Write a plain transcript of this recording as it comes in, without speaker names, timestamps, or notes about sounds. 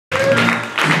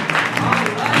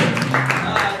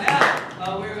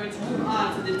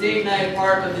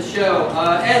part of the show.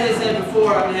 As I said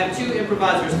before, I'm going to have two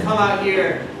improvisers come out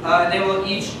here, and they will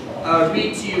each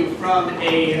read to you from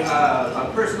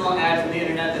a personal ad from the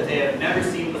internet that they have never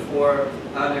seen before.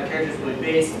 Their characters will be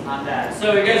based on that.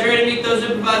 So, you guys ready to meet those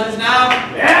improvisers now?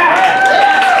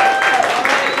 Yeah! All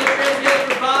right, let's raise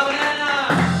it for Bob and Anna.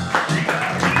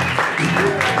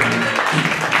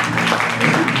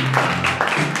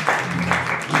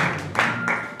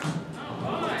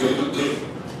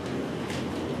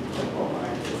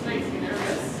 This makes me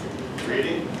nervous.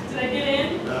 Ready? Did I get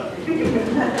in? No.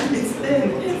 It's thin.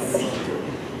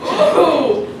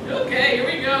 Ooh! Okay, here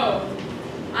we go.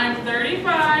 I'm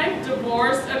 35,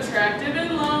 divorced, attractive,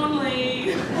 and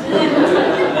lonely.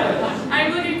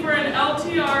 I'm looking for an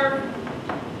LTR.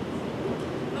 I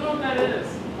don't know what that is.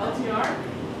 LTR?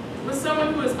 With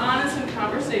someone who is honest and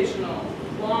conversational.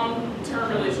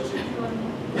 Long-term relationship.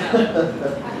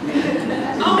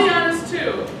 I'll be honest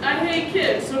too. I hate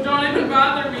kids, so don't even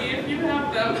bother me if you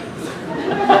have them.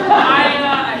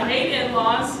 I hate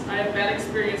in-laws. I have bad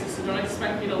experiences, so don't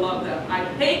expect me to love them. I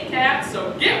hate cats,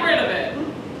 so get rid of it.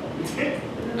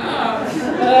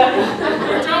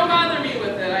 Don't bother me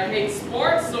with it. I hate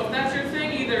sports, so if that's your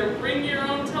thing, either bring your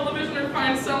own television or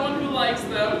find someone who likes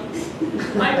them.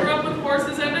 I grew up with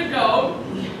horses and a goat.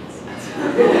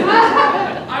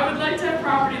 I would like to have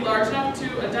property large enough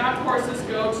to adopt horses,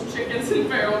 goats, chickens, and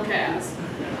feral cats.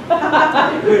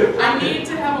 I need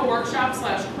to have a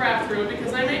workshop/craft room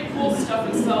because I make cool stuff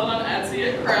and sell it on Etsy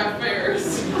at craft fairs.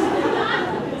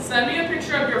 Send me a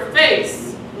picture of your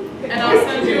face, and I'll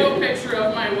send you a picture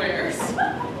of my wares.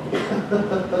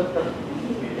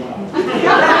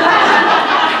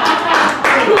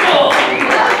 Cool.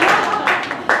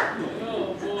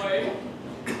 Oh boy.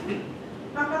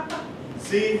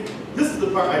 See, this is the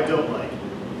part I don't like.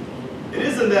 It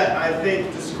isn't that I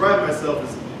think describing myself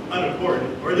is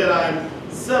unimportant, or that I'm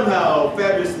somehow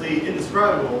fabulously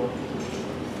indescribable.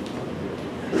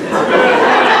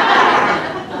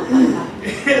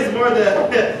 It's more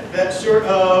that short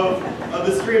of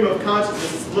the stream of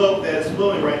consciousness slope that is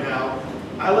flowing right now.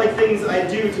 I like things I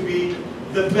do to be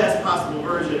the best possible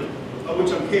version of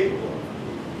which I'm capable.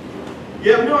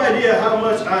 You have no idea how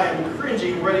much I am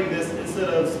cringing writing this instead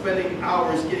of spending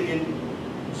hours getting it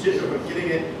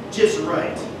just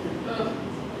right. I know.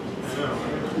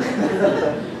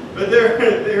 But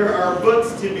there are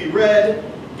books to be read,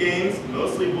 games,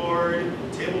 mostly board,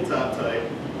 tabletop type,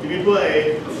 to be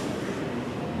played.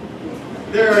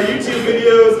 There are YouTube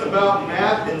videos about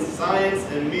math and science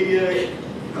and media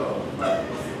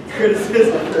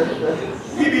criticism.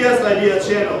 PBS Idea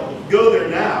Channel, go there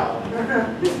now.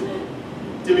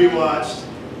 To be watched.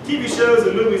 TV shows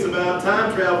and movies about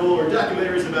time travel or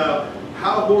documentaries about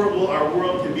how horrible our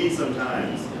world can be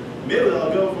sometimes. Maybe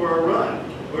I'll go for a run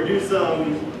or do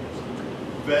some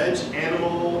veg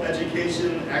animal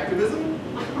education activism.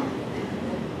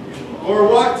 Or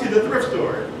walk to the thrift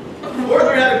store. Or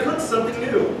learn how to cook something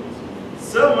new.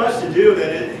 So much to do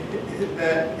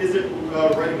that isn't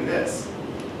writing this.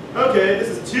 Okay, this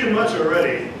is too much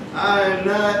already. I'm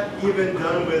not even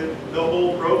done with the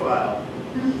whole profile.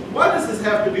 Why does this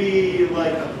have to be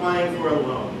like applying for a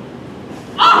loan?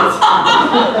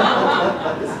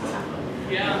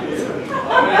 Yeah.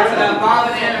 Alright, Bob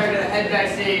and Anna are going to head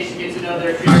backstage to get to know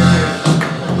their characters.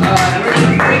 And we're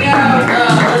going to bring out,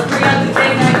 let's bring out the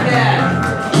Day Night Cast.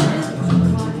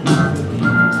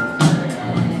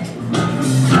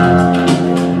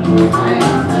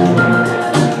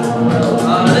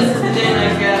 This is the Day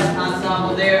Night Cast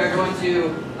ensemble. They are going to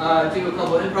do a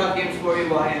couple improv games for you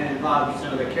while Anna and Bob get to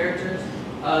know their characters.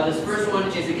 This first one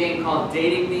is a game called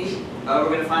Dating Me. We're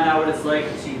going to find out what it's like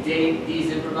to date these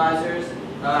improvisers.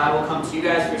 I will come to you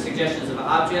guys for suggestions of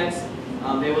objects.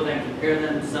 They will then compare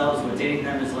themselves what dating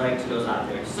them is like to those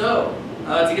objects. So,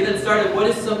 to get them started,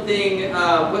 what's something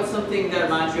that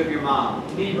reminds you of your mom?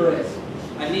 Knee brace.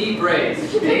 A knee brace.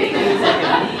 Dating me is like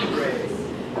a knee brace.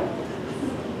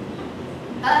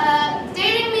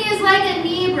 Dating me is like a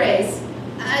knee brace.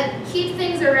 Keep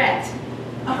things erect.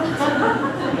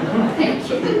 Thank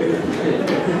you.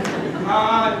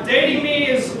 Dating me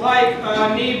is like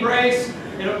a knee brace.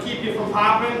 It'll keep you from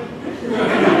popping.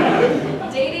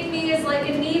 Dating me is like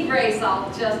a knee brace. I'll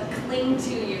just cling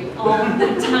to you all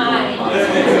the time.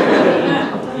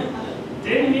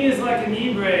 Dating me is like a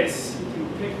knee brace. You can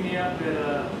pick me up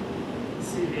at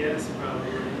CVS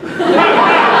probably.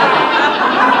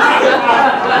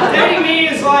 Dating me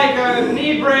is like a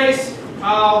knee brace.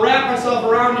 I'll wrap myself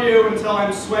around you until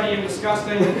I'm sweaty and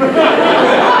disgusting.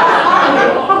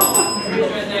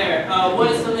 Right there.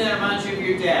 What is something that reminds you of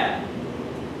your dad?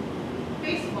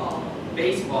 Baseball.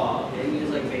 Baseball. Dating me is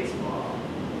like baseball.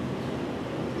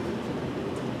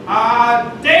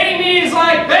 Dating me is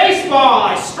like baseball.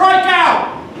 I strike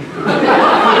out.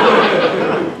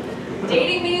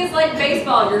 Dating me is like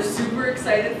baseball. You're super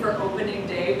excited for opening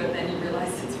day, but then you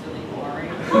realize it's really boring.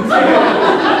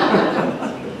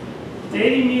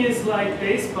 Dating me is like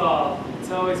baseball.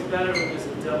 It's always better when there's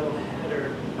a double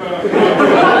header.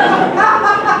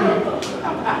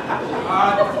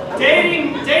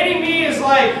 Dating me is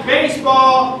like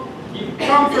baseball. You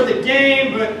come for the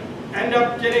game, but end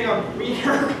up getting a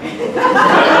wiener.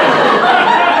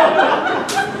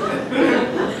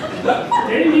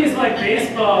 Dating me is like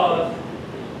baseball.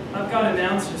 I've got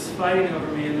announcers fighting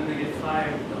over me and then they get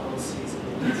fired the whole season.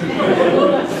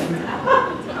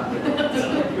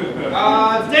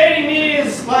 Dating me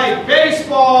is like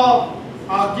baseball.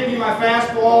 I'll give you my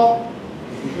fastball.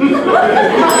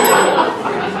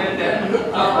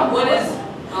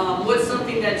 What's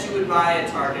something that you would buy at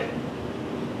Target?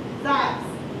 Socks.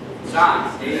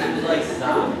 Socks. Dating is like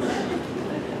socks.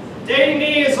 Dating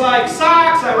me is like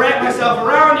socks. I wrap myself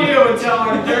around you until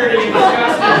I'm dirty and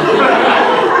disgusting.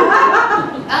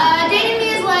 Dating me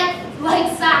is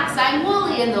like socks. I'm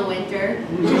woolly in the winter.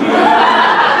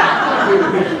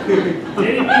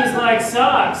 Dating me is like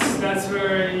socks. That's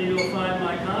where you'll find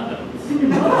my condoms.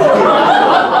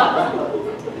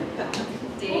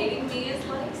 Dating me is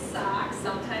like socks.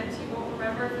 Sometimes you won't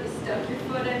remember if you stuck your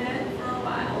foot in it for a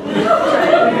while.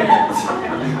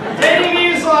 Dating me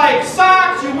is like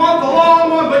socks. You want the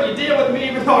long one, but you deal with me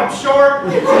even though I'm short.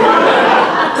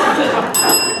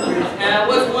 And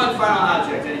what's one final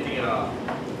object? Anything at all?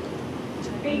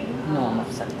 No, I'm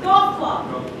upset. Golf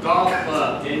club. Golf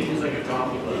club. Dating is like a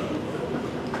golf club.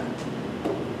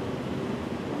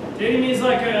 Dating me is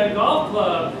like a golf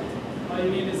club. All you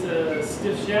need is a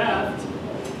stiff shaft,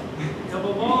 a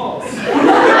couple balls.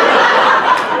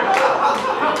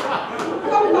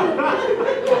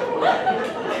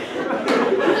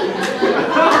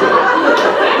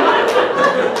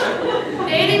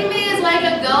 Dating me is like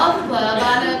a golf club.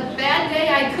 On a bad day,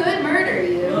 I could murder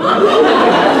you.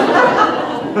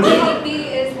 Dating me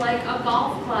is like a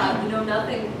golf club. You know,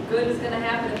 nothing good is going to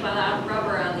happen if I have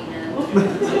rubber on the end.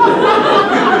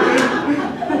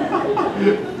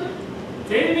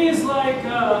 Dating me is like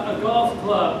a golf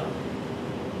club.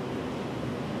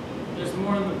 There's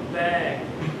more in the bag.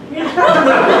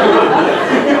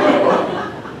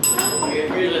 Okay,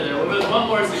 really there. One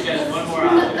more suggestion, one more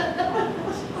object.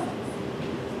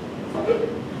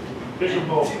 Fishing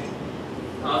pole.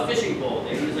 Fishing pole.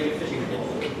 Dating is like a fishing pole.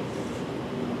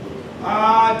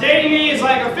 Dating me is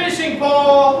like a fishing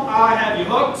pole. I have you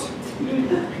hooked.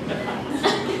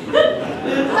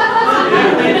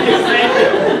 Thank you.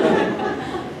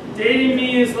 Dating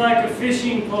me is like a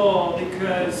fishing pole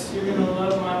because you're gonna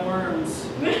love my worms.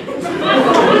 Dating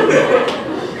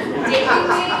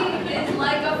me is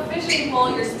like a fishing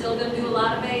pole. You're still going to do a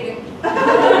lot of baiting.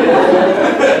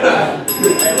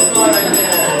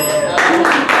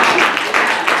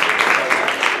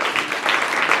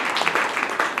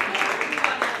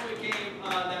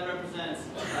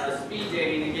 Speed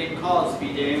dating, a game called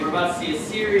speed dating. We're about to see a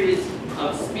series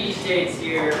of speed dates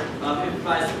here,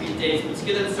 improvised speed dates. But to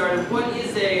get them started,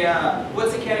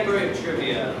 what's a category of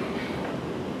trivia?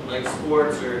 Like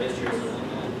sports or history or something like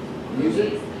that?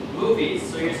 Music? Movies.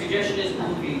 So your suggestion is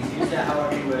movies. Use that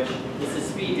however you wish. This is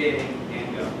speed dating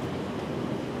and go.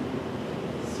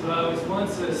 So I was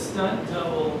once a stunt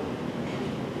double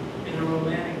in a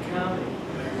romantic comedy.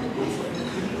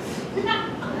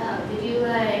 Wow, did you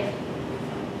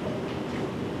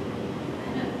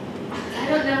I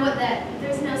don't know what that.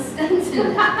 There's no stunts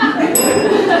in that.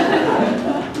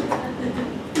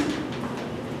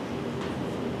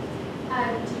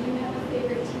 Do you have a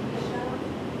favorite TV show?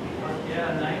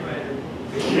 Yeah, Knight Rider.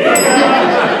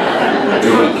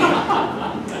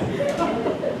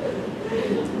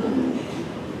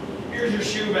 Here's your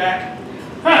shoe back.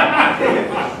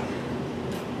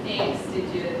 Thanks. Did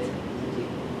you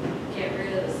get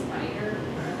rid of the spider?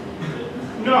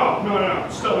 No,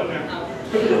 still in there.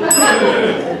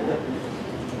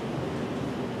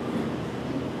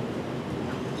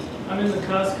 I'm in the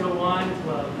Costco Wine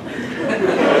Club.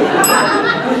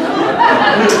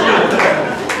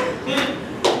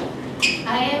 I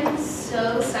am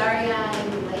so sorry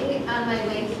I'm late. On my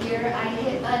way here, I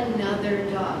hit another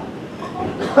dog.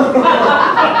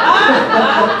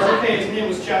 It's okay, his name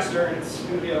was Chester, and it's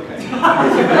going to be okay.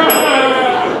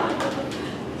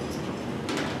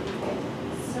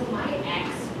 So my ex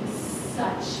was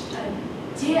such a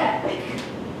dick.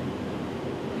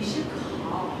 We should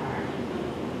call her.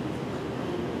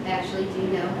 I actually do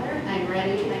know her. I'm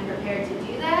ready. I'm prepared to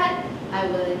do that. I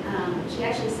would. She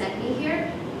actually sent me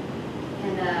here,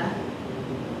 and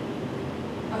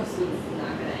Oh, so this is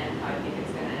not gonna end how I think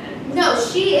it's gonna end. No,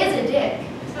 she is a dick.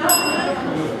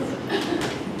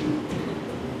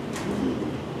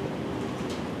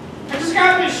 I just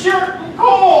got this shirt from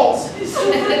Kohl's.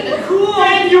 Cool.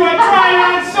 Thank you. I tried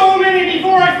on so many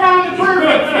before I found the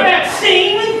perfect fit.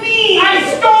 Same with me. I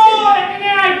stole it and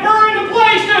then I burned the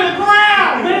place to the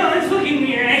ground. Well, that's fucking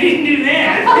weird. I didn't do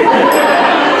that.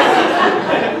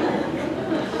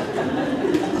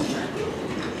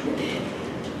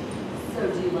 So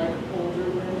do you like older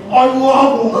women? I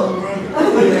love older women.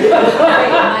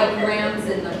 Right, my Gram's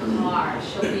in the car.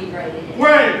 She'll be right in.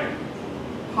 Wait.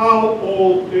 How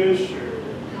old is she?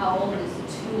 How old is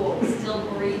too old? Still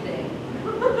breathing.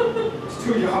 It's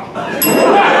too young.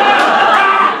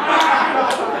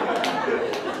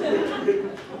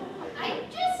 I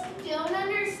just don't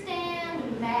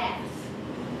understand math.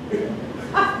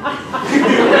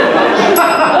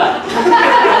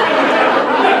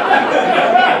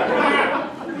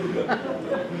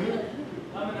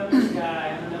 I'm a numbers guy.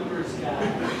 I'm a numbers guy.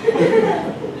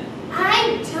 I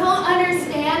don't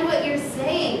understand what you're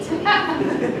saying to me.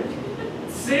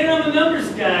 Saying I'm a numbers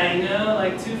guy, you know,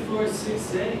 like 2, 4,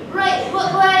 6, 8. Right,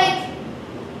 but like,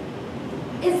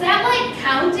 is that like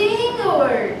counting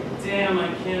or? Damn,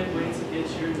 I can't wait to get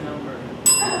your number.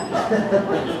 So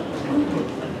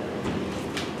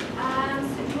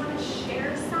do you want to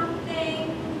share something?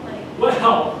 Like,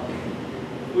 Well,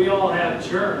 we all have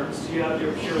germs. Do you have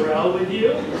your Purell with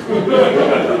you? I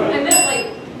meant like.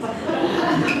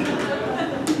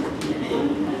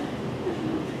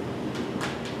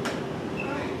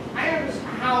 I have this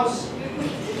house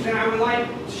that I would like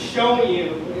to show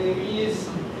you.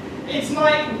 It's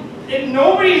like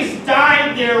nobody's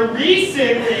died there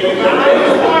recently. I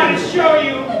just want to show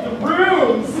you the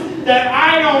rooms that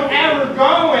I don't ever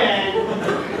go in.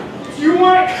 Do you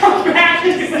want to come back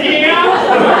and see them?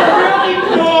 Really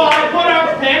cool. I put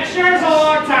up pictures a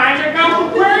long time ago.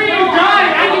 Where are you going?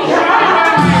 I can show you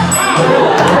by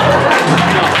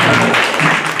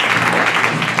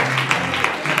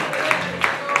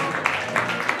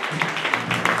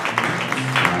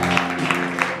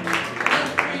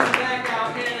Let's bring back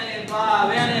out Anna and Bob.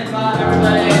 Anna and Bob,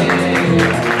 everybody.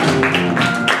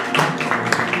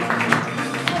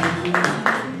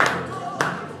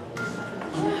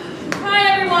 Hi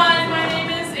everyone, my name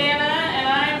is Anna, and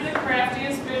I'm the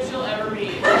craftiest bitch you'll ever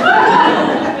meet.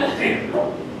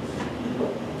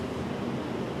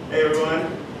 Hey everyone,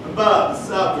 I'm Bob, this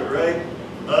is Albert, right?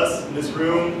 Us in this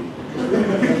room.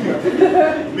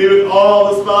 Me with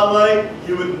all the spotlight,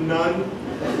 you with none.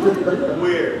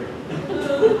 Weird.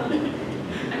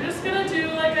 I'm just gonna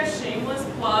do like a shameless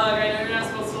plug. I know you're not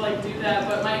supposed to like do that,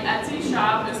 but my Etsy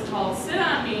shop is called Sit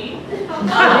On Me.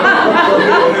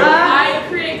 I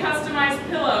create customized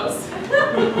pillows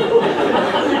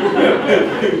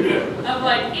of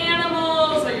like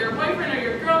animals, or your boyfriend or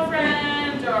your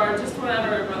girlfriend, or just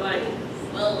whatever, but like,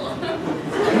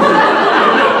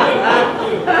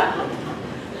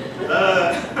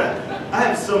 I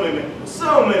have so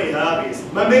many hobbies.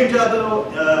 My main job though,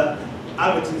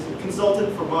 I'm a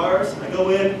consultant for Mars. I go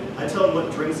in, I tell them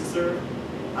what drinks to serve.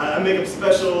 I make up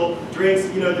special drinks,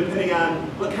 you know, depending on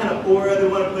what kind of aura they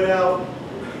want to put out.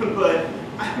 But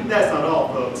that's not all,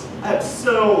 folks. I have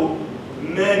so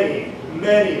many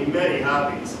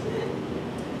hobbies.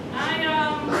 I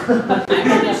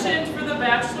auditioned for The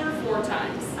Bachelor 4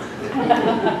 times.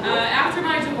 After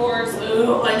my divorce,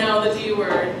 I know the D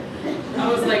word. I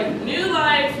was like, new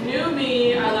life, new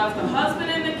me. I left the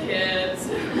husband and the kids.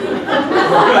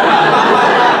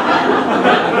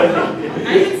 I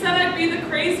even said I'd be the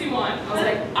crazy one. I was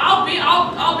like, I'll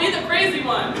be the crazy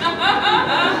one.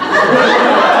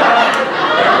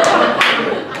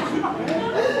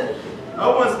 I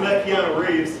once met Keanu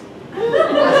Reeves.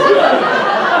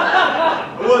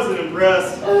 I wasn't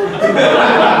impressed. I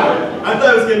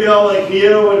thought it was going to be all like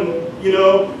Neo and, you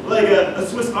know, like a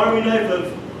Swiss Army knife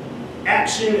of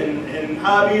action and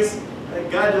hobbies. That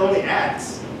guy only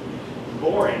acts.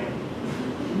 Boring.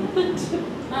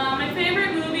 My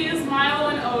favorite movie is Milo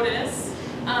and Otis,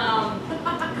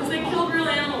 because they killed real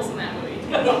animals in that movie.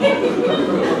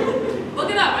 Look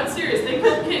it up, I'm serious. They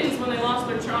killed kittens when they lost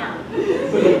their charm.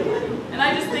 And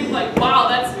I just think like, wow,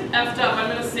 that's effed up. I'm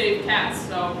gonna save cats.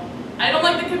 So I don't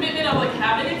like the commitment of like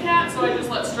having a cat, so I just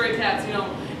let stray cats, you know,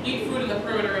 eat food in the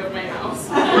perimeter of my house.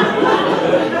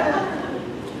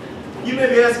 You may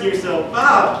be asking yourself,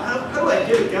 Bob, how do I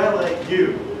get a guy like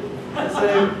you?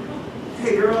 Say,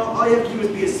 hey girl, all you have to do is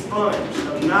be a sponge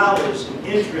of knowledge and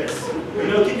interest. You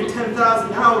know, get your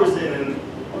 10,000 hours in and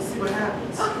we'll see what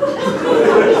happens.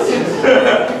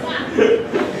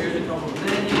 Here's a couple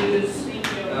menus. Thank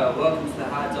you. Welcome to the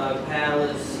Hot Dog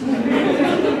Palace.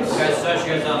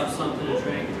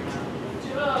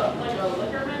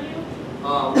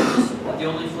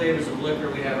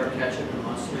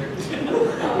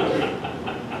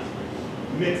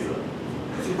 mix them.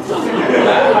 Trust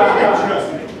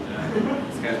me.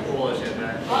 This guy's Polish, I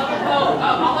bet. I'll have a coat.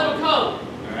 I'll have a coat.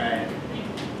 Alright.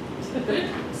 Good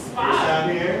First spot. time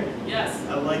here, Yes.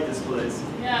 I like this place.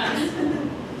 Yeah.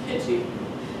 Kitschy.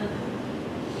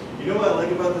 You know what I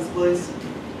like about this place?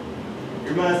 It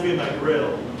reminds me of my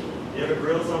grill. You ever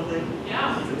grill something?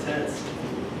 Yeah. It's intense.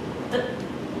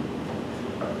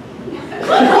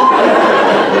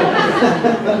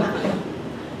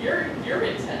 You're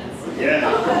intense.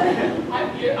 Yeah.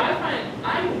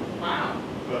 Wow.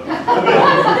 But I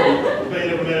bet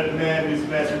you never met a man who's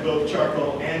mastered both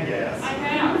charcoal and gas. I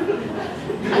have.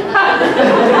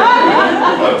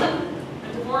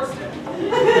 I divorced him.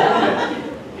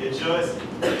 Good choice.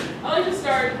 I like to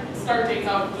start dates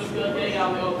out with just like getting out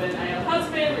in the open. I have a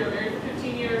husband, we were married for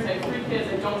 15 years, I have 3 kids,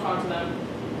 I don't talk to them.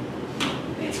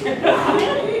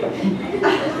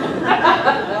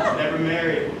 Never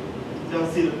married. Don't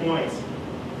see the points.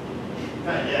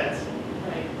 Not yet.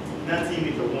 Right. Not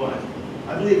TV for one. I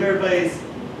believe I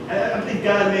believe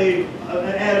God made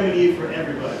an Adam and Eve for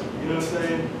everybody. You know what I'm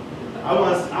saying? I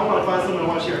want to find someone I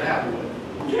want to share an apple with.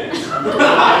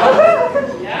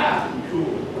 Yeah.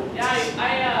 Cool. Yeah,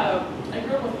 I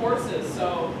grew up with horses,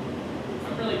 so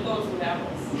I'm really close with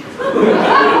apples.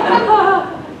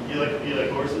 You like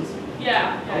horses?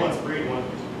 Yeah. I once breed one.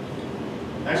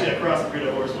 Actually, I crossbreed a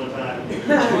horse one time.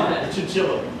 What?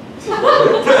 Chinchilla.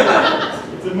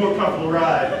 It's a more comfortable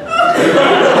ride.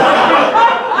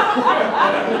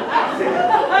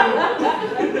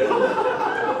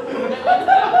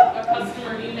 A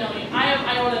customer emailed me.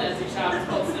 I own an Etsy shop. It's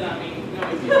called Sit On Me. No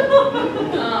big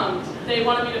deal. They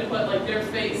wanted me to put like their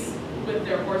face with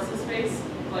their horse's face.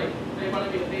 Like they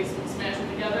wanted me to face smash them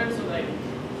together, so like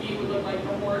he would look like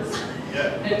the horse.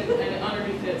 Yeah. And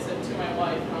underneath it said to my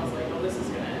wife, and I was like, oh, this is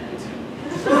gonna end.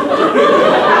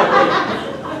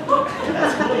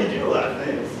 That's cool. You do a lot of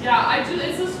things. Yeah,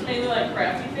 it's just mainly like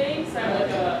crafty things. I'm like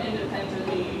a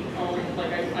independently owned,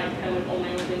 like I kind of own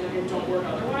my own thing. Like I don't work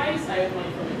otherwise. I have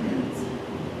money from my parents.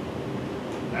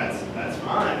 That's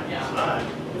fine. Yeah. That's fine.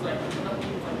 It's like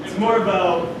It's more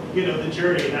about, the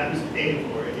journey, not who's paying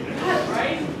for it,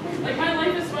 right? Like my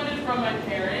life is funded from my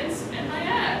parents and my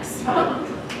ex.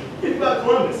 Think about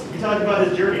Columbus. We talked about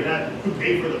his journey, not who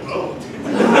paid for the boat.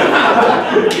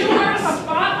 You are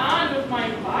spot on with my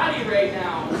body right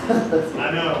now.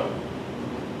 I know.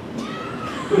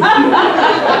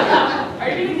 Are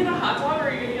you gonna get a hot dog or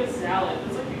are you gonna get a salad?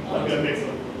 It's like the I'm only. gonna mix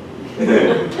them.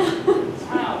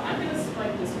 Wow, I'm gonna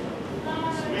spike this one.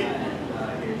 Sweet.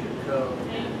 Here's your Coke.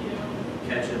 Thank you.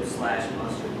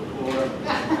 Ketchup/mustard liqueur.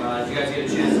 Did you guys get a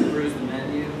chance to peruse the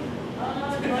menu? Do I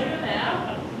get an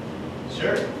app?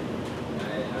 Sure.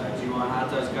 Do you want hot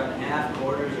dogs cut in half,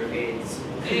 quarters, or eighths?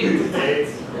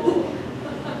 Dates. Cool.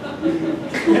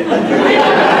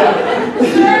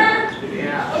 Sir,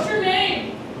 Yeah. what's your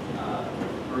name?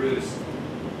 Peruse.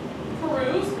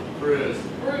 Peruse? Peruse.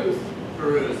 Bruce.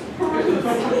 Peruse. Peruse.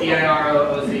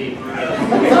 P-I-R-O-O-Z. Peruse.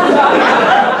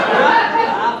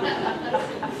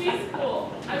 He's cool.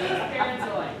 I think his parents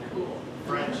are like, cool.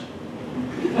 French.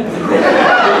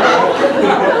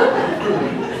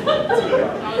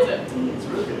 How is it? It's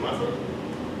really good muscle.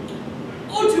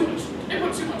 Oh, too much. I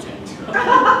put too much in.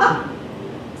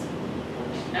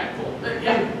 Yeah, cool.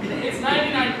 Yeah, it's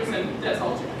 99% that's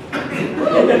all chicken.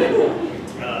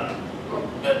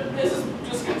 This is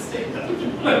just gonna stay.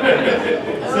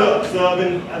 So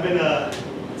I've been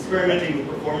experimenting with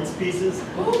performance pieces.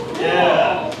 Oh, cool.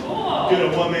 Yeah. Cool.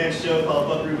 Doing a one-man show called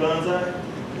Buckaroo Banzai.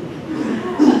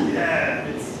 Yeah,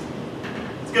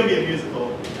 it's gonna be a musical.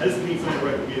 I just need someone to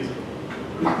write the music.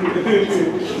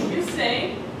 You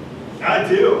sing? I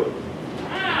do.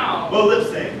 Wow. Well, lip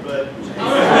sync, but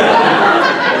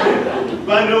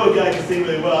but I know a guy can sing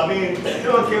really well. I mean,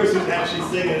 no one cares who's actually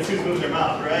singing; it's who's moving their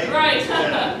mouth, right? Right.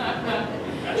 Yeah.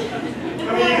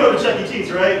 I mean, you go to Chuck E.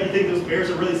 Cheese, right? You think those bears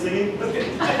are really singing? No,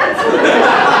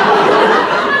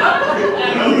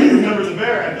 he remembers a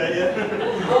bear, I bet you.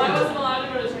 Oh, I wasn't allowed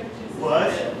to go to Chuck E. Cheese.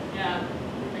 What? Yeah.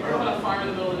 I grew up on a farm in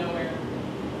the middle of nowhere.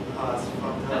 Oh, that's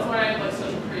fucked That's up. why I have like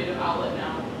such a creative outlet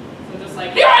now. So just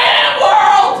like, here I am,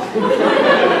 world!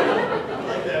 I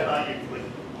like that about you. Like,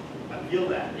 I feel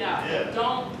that. Yeah.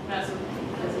 Don't mess with me.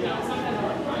 Because, sometimes I'm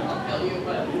like, fine, I'll kill you,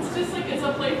 but it's just like, it's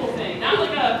a playful thing. Not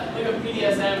like a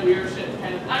BDSM weird shit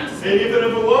kind of, I'm just. And even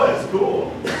if it was,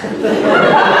 cool.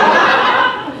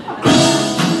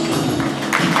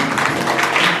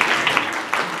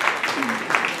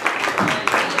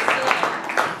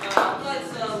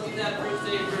 Let's leave that first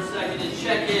day for a second and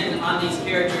check in on these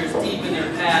characters deep in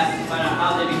their past and find out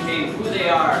how they became who they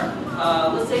are.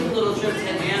 Let's take a little trip to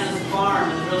Anna's farm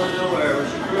in the middle of nowhere where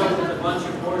she grew up with a bunch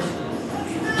of horses.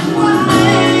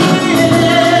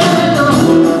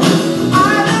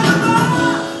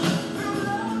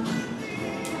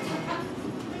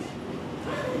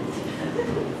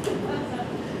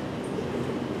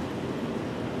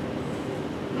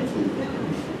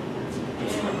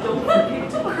 And don't forget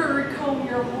to curry comb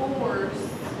your horse.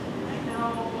 I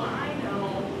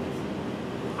know.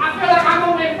 I feel like I'm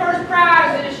gonna win first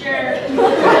prize this year.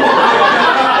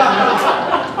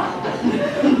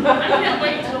 I can't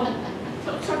wait till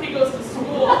Chucky goes to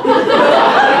school.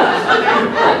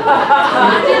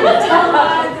 I didn't tell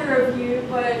either of you,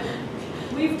 but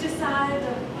we've decided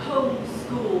to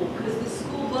homeschool because the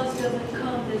school bus doesn't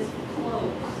come this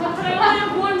close. But I only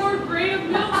have one more grade of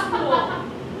middle school.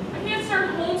 I can't start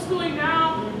homeschooling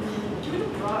now. Give me the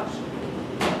brush.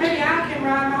 Maybe I can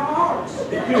ride my horse.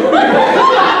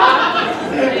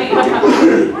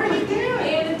 What are you doing?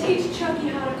 And to teach Chucky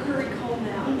how to curry comb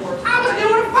that horse. I was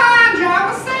doing a fine job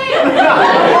of saying.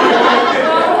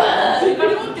 You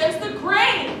gotta go against the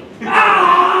grain. You're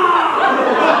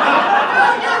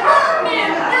hurting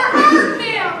him! You're hurting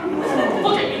him!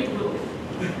 Look at me, Blue.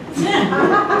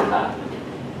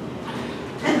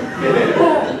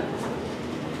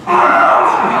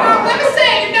 Let me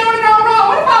see, you're doing it all wrong.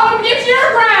 What if I want to get your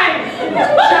grain?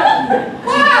 Chucky,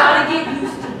 you gotta get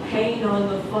used to pain on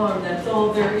the farm. That's all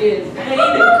there is. Pain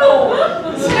and cold. No,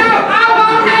 I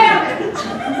won't have it. You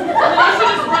should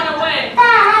just run away.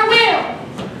 Fine, I will.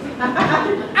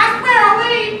 I swear I'll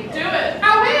leave. Do it. I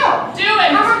will. Do it.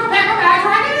 I'm gonna go pack my bags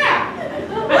right now.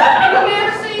 And you'll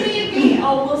never see me again.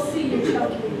 Oh, we'll see you,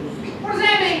 Chucky. What does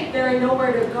that mean? There ain't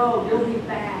nowhere to go. You'll be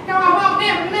back. No, I won't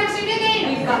never. You'll never see me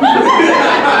again. We've got No.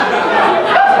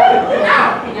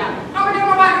 I'm gonna get on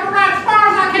my bike. I'm gonna ride as far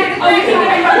as I can. Yes,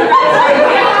 I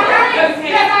can.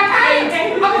 Yes, I can.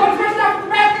 I'm going as much stuff to the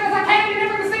basket as I can. You're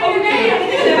never gonna see me again.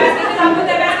 Put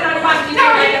that basket on your bike. No,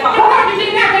 you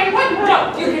didn't have any. What?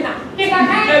 No, you cannot. Yes, I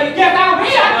can. Yes, I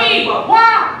will.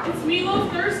 Why? It's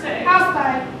Meatloaf Thursday. I'll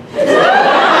stay.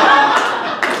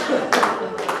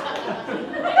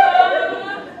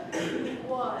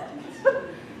 What?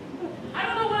 I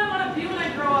don't know what I want to be when I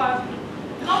grow up.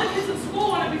 And all the kids in school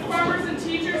want to be farmers and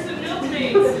teachers and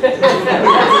milkmaids.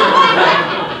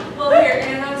 Well, here,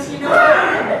 Anna, you know what?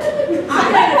 I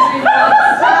had a dream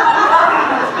once.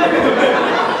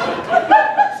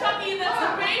 Chucky, that's a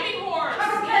baby horse. I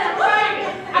don't care. Baby.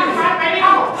 I can ride baby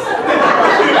home.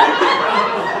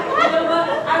 You know what?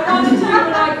 I wanted to,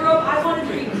 when I grew up, I wanted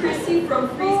to be Chrissy from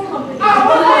Three's Company. Oh,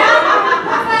 what's that?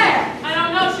 What's that? I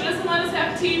don't know. She doesn't let us have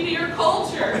TV or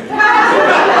culture.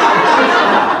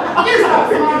 You're so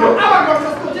smart. I want to go to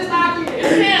school just like you. You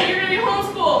can't. You're going to be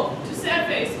homeschooled. Just sad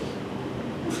face.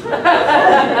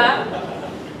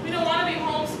 We don't want to be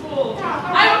homeschooled. I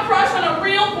have a crush on a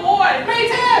real boy. Me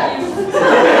too.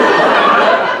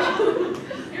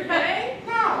 You're gay?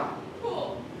 No.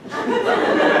 Cool.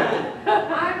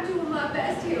 I'm doing my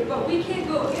best here, but we can't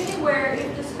go anywhere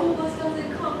if the school bus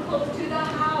doesn't come close to the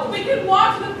house. We can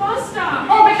walk to the bus stop.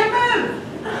 Oh, we can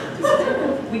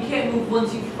move. We can't move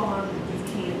once you farm. You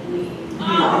can't leave.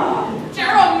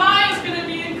 Jeremiah's going to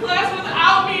be in class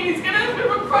without me, and he's going to have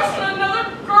a crush on another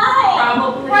girl.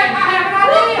 Probably. Wait, I have an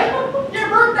idea. Your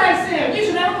birthday's soon. You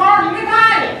should have a party. You can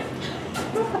hide it.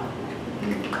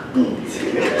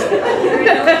 There ain't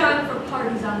no time for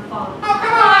parties on farm. Oh,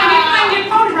 come on. I can get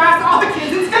pony rides to all the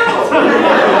kids in school.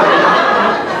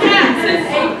 Yeah, Since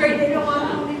 8th grade, they don't want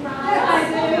pony rides. I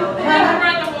do. They can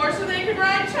ride the horse or they can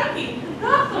ride Chucky.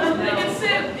 They can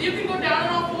sit. You can go down on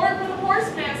all four and put a horse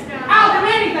mask on. I'll do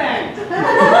anything.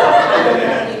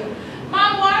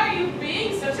 Mom, why are you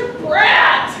being such a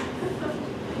brat?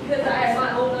 Because I have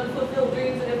my own unfulfilled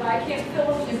dreams, and if I can't fill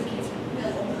them, you can't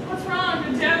fill them. What's wrong?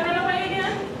 Did Dad run away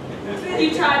again?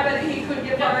 He tried, but he couldn't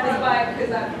get on his bike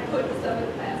because I put the stuff in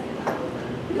the basket.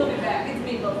 He'll be back. It's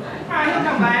me both nights. All right, he'll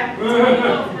come back.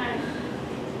 Okay.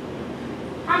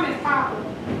 I miss Papa.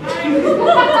 Bye.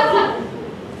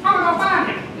 I'm gonna go find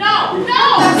him. No, no!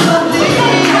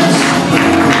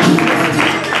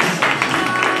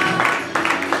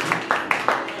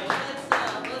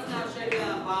 Let's now check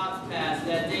out Bob's past,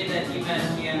 that day that he met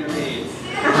Keanu Reeves.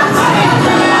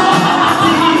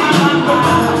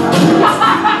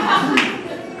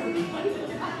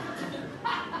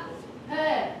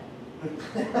 Hey.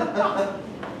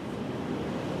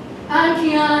 I'm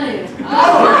Keanu.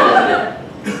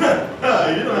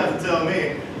 You don't have to tell me.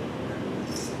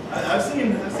 I've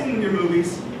seen your movies.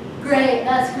 Great,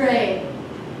 that's great.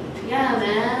 Yeah,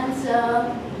 man,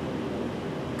 so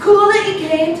cool that you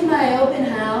came to my open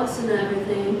house and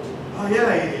everything. Oh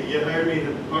yeah, you hired me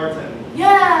to bartend.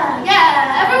 Yeah,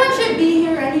 everyone should be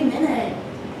here any minute.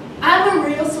 I'm a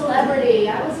real celebrity.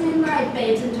 I was in my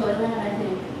Bates toilet, I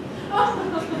think.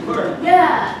 Where?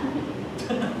 Yeah.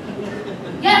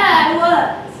 Yeah, I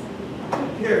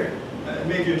was. Here, I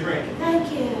made you a drink.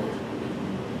 Thank you.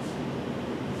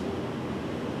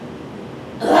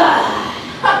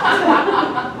 Ugh.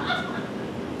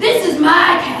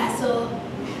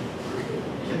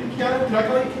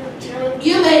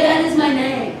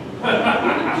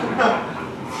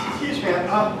 Huge man.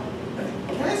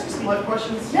 Can I ask you some life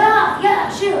questions? Yeah,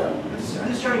 sure. I'm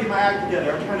just trying to get my act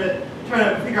together. I'm trying to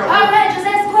figure out. All right, just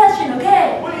ask the question,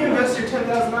 okay? What do you invest your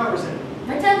 10,000 hours in?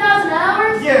 For 10,000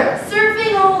 hours? Yeah.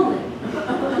 Surfing only.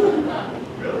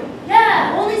 Really?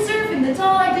 Yeah, only surfing, that's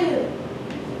all I do. I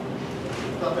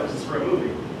thought that was just for a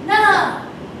movie. No,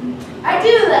 I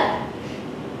do that.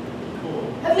 Cool.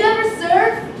 Have you ever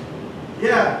surfed?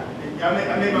 Yeah. I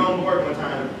made my own board one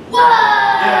time. Whoa!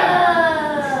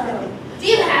 Yeah. Do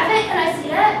you have it? Can I see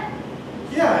it?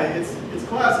 Yeah, it's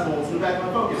collapsible. It's in the back of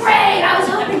my Focus. Great, I was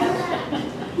hoping for that.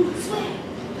 Sweet.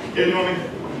 Yeah, you want me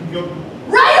to go?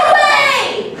 Right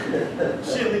away!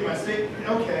 Shit, leave my state.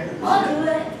 Okay. I'll do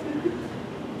it.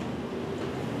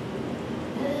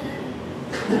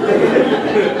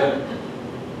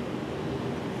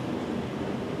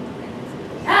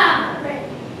 Great.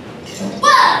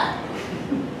 Whoa!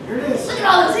 Here it is. Look at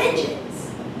all those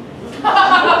engines.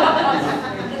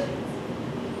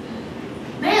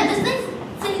 Man, this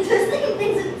thing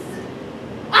thinks it's...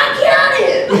 I'm Keanu!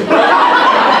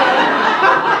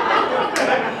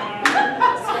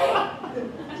 Sweet.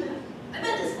 I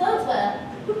bet this floats well.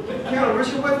 Keanu, where's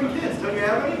your wife and kids? Don't you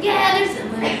have any? Yeah, there's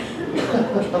somewhere.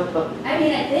 I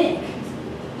mean, I think.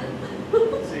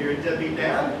 So you're a deadbeat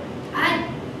dad? I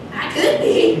could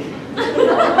be. Look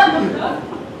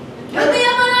me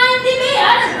up on IMDb, I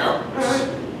don't know. Alright.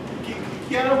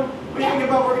 Keanu, what do you think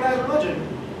about organized religion?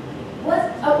 What's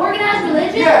organized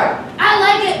religion? Yeah. I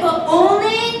like it, but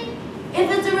only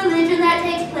if it's a religion that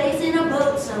takes place in a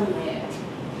boat somewhere.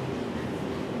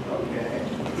 Okay.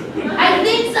 I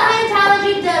think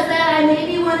Scientology does that. I may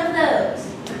be one of those.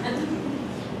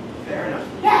 Fair enough.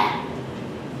 Yeah.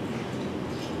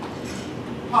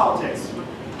 Politics.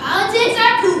 Politics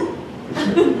are cool.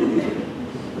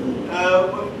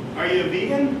 Are you a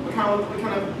vegan? What kind of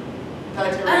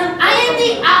dietary? I am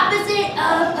the opposite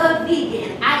of a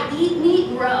vegan. I eat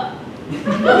meat raw.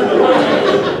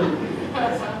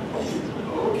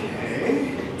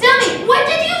 Okay. Tell me, what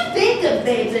did you think of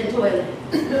Babes in Toilet?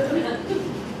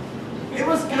 It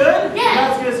was good? Yeah.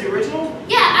 Not as good as the original?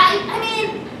 Yeah, I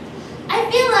mean, I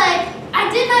feel like I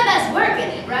did my best work in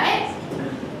it, right?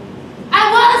 I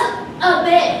was a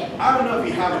babe. I don't know if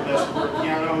you have a best work,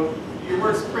 Keanu. Your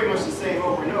work's pretty much the same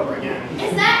over and over again.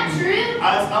 Is that true?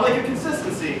 I like your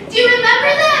consistency. Do you remember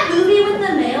that movie with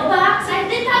the mailbox? I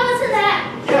think I was in that.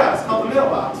 Yeah, it's called The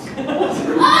Mailbox. Oh,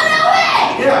 no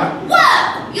way! Yeah.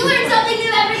 Whoa! You learn something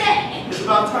new every day. It's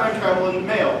about time travel and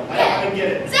mail. I didn't get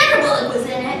it. Sandra Bullock was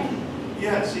in it.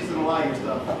 Yeah, she's in a lot of your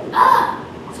stuff. Ah,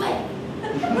 sweet.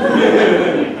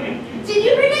 Did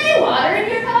you bring any water in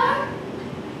your car?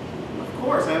 Of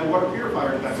course, I have a water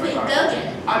purifier in the back of my Sweet, car. go get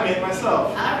it. I made it myself.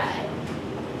 All right.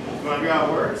 You want to hear how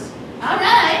it works? All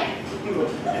right.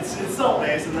 It's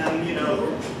salt-based, and then, you know...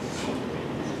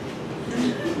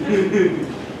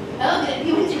 Oh, good.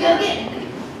 You went to go get it.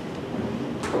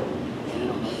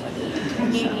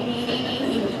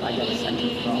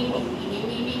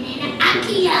 I'm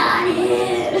Keanu.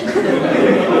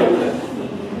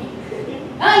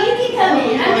 Oh, you can come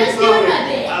in. I'm just doing my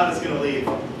bit. I was going to leave.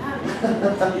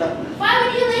 Why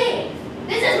would you leave?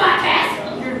 This is my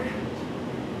castle.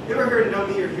 You ever heard of Don't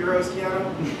Meet Your Heroes, Keanu?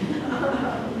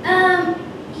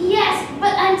 Yes,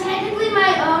 but I'm technically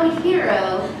my own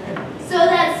hero. So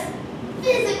that's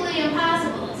physically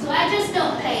impossible. So I just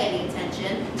don't pay any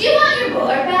attention. Do you want your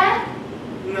board back?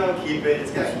 No, keep it.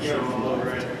 It's got Keanu all over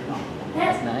it.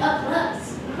 That's a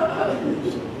plus.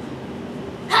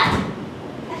 Ah!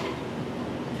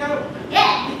 Keanu,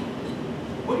 Yeah.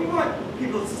 what do you want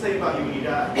people to say about you when you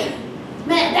die?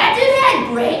 Man, that dude had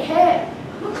great hair.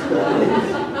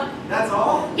 That's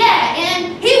all? Yeah,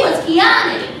 and he was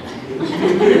Keanu.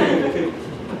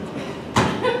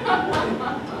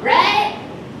 Right?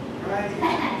 Right.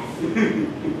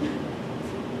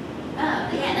 Oh,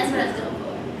 yeah, that's what I was going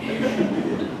for.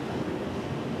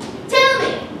 Tell me,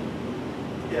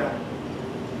 Yeah.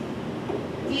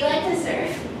 do you like to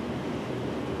surf?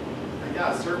 I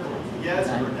got a surfboard. Yes,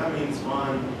 that means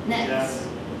fun. Nice. Yes.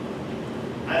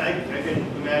 I can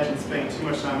imagine spending too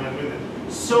much time with it.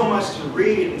 So much to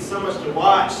read and so much to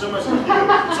watch, so much to do,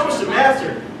 so much to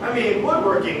master. I mean,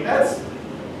 woodworking, that's...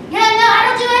 Yeah, no, I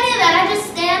don't do any of that. I just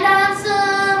stand on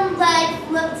some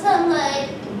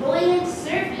buoyant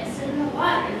surface in the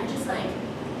water and I just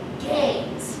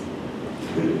gaze.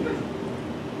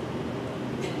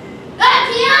 Ah,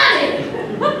 Keanu!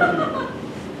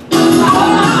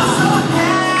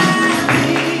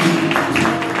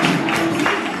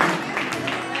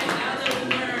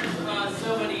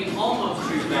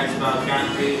 Facts about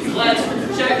concrete. Let's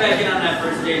check back in on that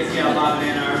first day and see how Bob and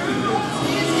Anna are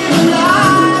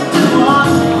moving.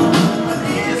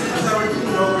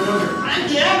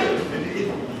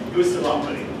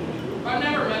 I've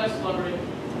never met a celebrity.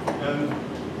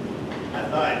 I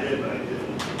thought I did, but I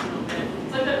didn't. Okay.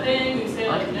 It's like that thing you say,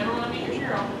 like, you never want to meet your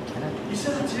hero. You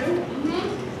said that too?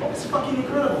 Mm-hmm. That's fucking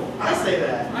incredible. I say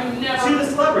that. I See the never,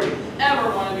 celebrity. ever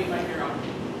want to meet my hero.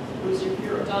 Who's your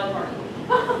hero? Dolly Parton.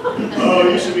 Oh,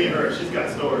 you should meet her. She's got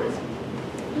stories.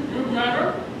 You've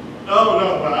never? Oh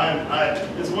no, but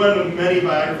it's one of the many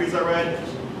biographies I read.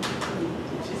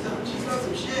 She's done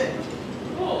some shit.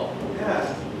 Cool.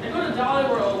 Yeah. I go to Dolly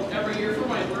World every year for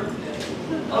my birthday.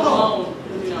 Alone,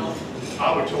 you know.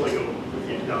 I would totally go with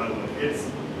you to Dollywood. It's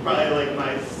probably like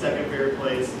my second favorite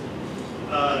place,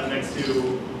 next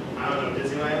to, I don't know,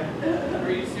 Disneyland.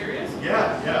 Are you serious?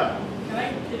 Yeah.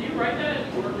 Can you write that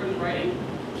and work with writing?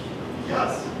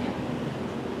 Yes.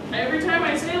 Every time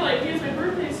I say, like, here's my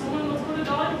birthday, someone let's go to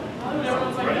Dollywood.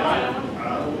 Everyone's like, Right no, I don't want to.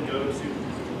 I will go to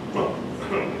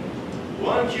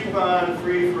one coupon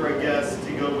free for a guest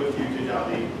to go with you to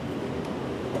Dolly.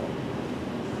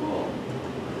 Cool.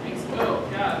 Thanks. Oh,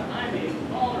 God, I'm being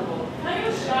vulnerable. Can I get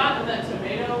a shot of that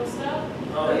tomato stuff?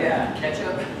 Oh yeah,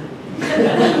 ketchup.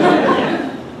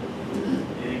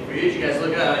 Anything for you? You guys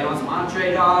look you want some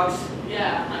entree dogs?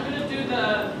 Yeah, I'm going to do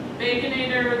the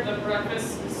Baconator, the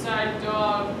breakfast side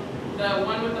dog, the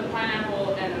one with the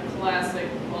pineapple, and a classic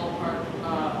ballpark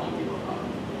Home Depot dog.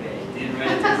 Okay, didn't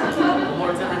write it down. One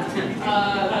more time. The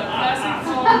classic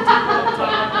Home Depot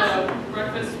dog, the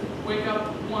breakfast wake up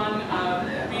one,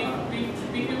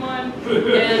 beefy one,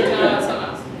 and something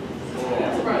else.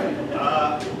 Surprise me.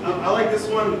 I like this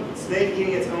one, snake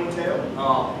eating its own tail.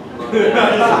 Oh, love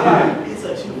It's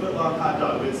a 2-foot long hot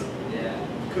dog. It's yeah.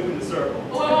 cooked in the circle.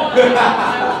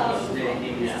 Oh, Snake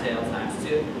eating his tail times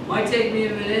two. Might take me a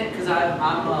minute because I'm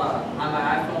on my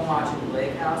iPhone watching The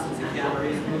Lake House. It's a Keanu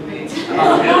Reeves movie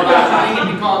about the middle bus. I think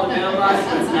it'd be called The Middle Bus.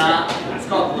 It's not. It's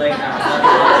called The Lake House.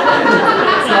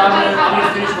 So I'm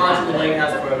gonna finish watching The Lake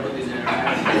House before I put these in.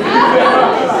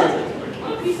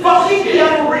 Fucking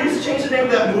Keanu Reeves changed the name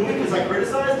of that movie because I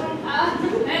criticized him?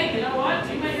 Hey, you know what?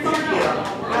 You made your Fuck hero.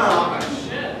 yeah. We're No. all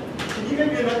shit. Can you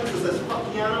make me an episode that says fuck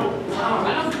Keanu?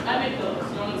 I make those.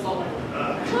 Don't insult my work.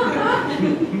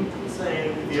 I'm saying,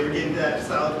 if you ever get into that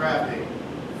style of crafting,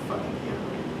 fucking Keanu.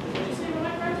 What did you say about my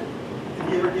project? If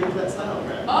you ever get into that style of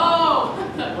crafting. Oh!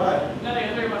 What? Nothing. I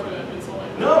thought you were about to insult my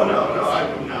work. No, I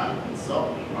would not insult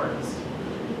an artist.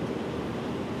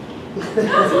 Did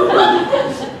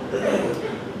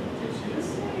you just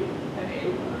say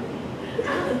hey?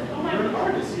 Oh my You're an God.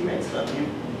 artist, you make stuff.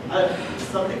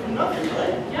 Something from nothing,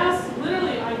 right? Yes,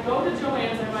 literally. I go to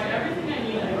Joann's, I buy everything I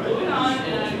need, I glue it on,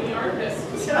 and I'm the artist.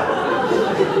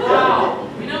 Wow.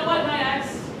 You know what my ex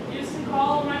used to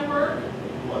call my work?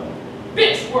 What?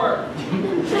 Bitch work.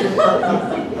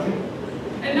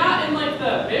 And not in like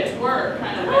the bitch work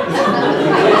kind of way.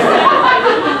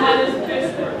 That is bitch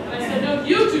work. And I said, no,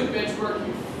 you do bitch work.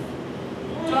 You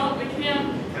don't, we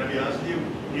can't. Can I be honest with you?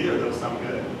 Neither of those sound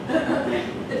good.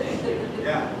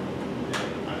 Yeah.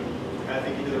 I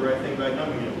think you did the right thing by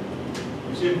coming here.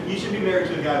 You should be married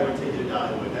to a guy who would take you to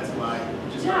Dollywood. That's why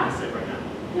I'm just Yeah. going to say right now.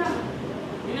 Yeah.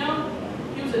 You know,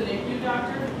 he was a NICU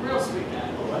doctor, real sweet guy.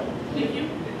 What? NICU?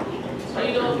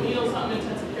 Needles, something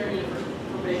intensive care unit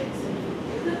for babies.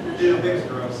 Dude, big's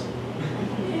gross.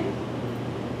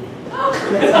 Oh.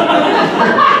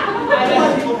 Why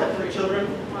do people have 3 children?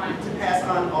 Why? To pass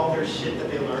on all their shit that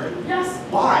they learned? Yes.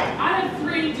 Why? I had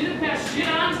 3, didn't pass shit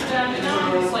on to them, and now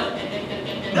I'm just like,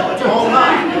 No, it's all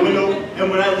mine. And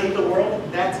when I leave the world,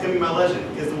 that's going to be my legend,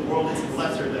 because the world is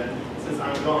lesser than since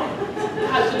I'm gone.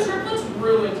 God, the triplets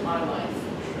ruined my life.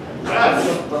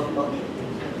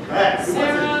 That's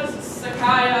Sarah,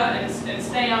 Sakaya, and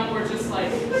Sam were just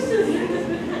like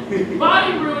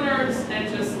body ruiners and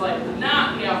just like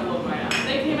not the apple of my eye.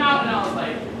 They came out and I was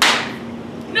like,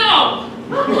 no!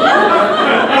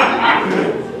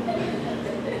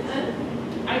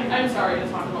 I'm sorry to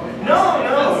talk about my past. No.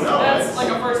 That's it's- like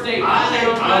a first date. I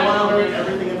want to learn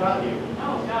everything about you.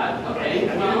 Oh God. I Okay. need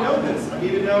to know this. I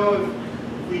need to know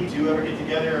if we do ever get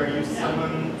together, are you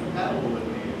someone compatible with me?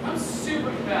 I'm super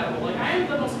compatible. Like I am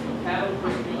the most compatible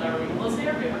person you'll ever meet. Let's say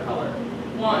our favorite color.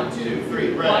 1, 2, 3.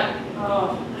 Red. Black.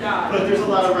 Oh God. But there's a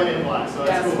lot of red and black, so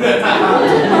that's Yes.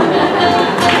 cool.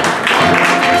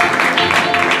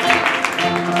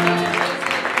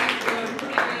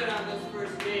 Pretty good on this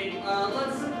first date.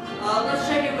 Let's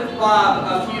check in with Bob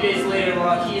a few days later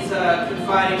while he's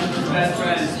confiding with his best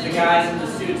friends, the guys in the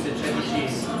suits at Chuck E.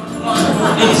 Cheese.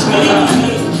 It's me,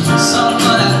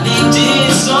 someone I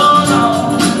needed so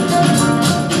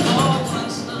long.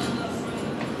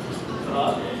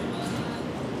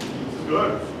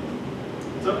 Good.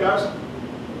 What's up, guys?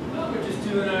 Well, we're just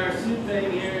doing our suit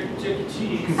thing here at Chuck E.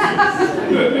 Cheese. You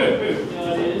know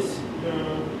how it is.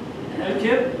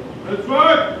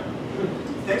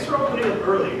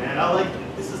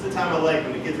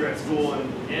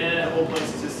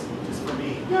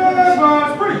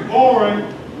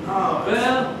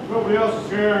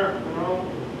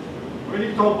 I mean, you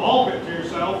can throw a ball pit to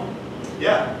yourself.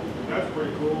 Yeah. That's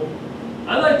pretty cool.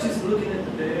 I like just looking at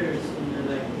the bears when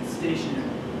they're like stationary.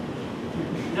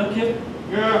 No, Kip?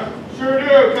 Yeah, sure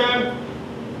do, Ken.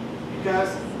 You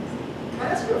guys, can I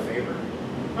ask you a favor?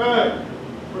 Hey,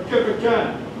 we're Kip and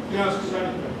Ken. You can ask us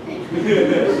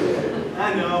anything.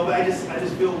 I know, but I just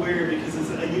feel weird because it's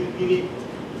a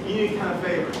unique kind of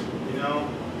favor, you know?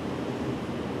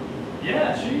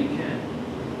 Yeah, sure you can.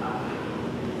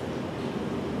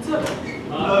 What's up?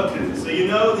 Okay, so you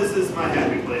know this is my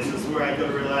happy place. This is where I go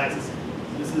to relax.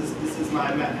 This is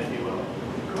my Met, if you will.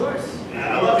 Of course.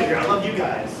 I love it here. I love you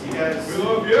guys. You guys. We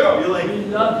love you. You're like. We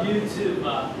love you too,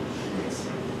 Bob.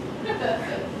 I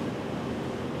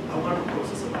want to propose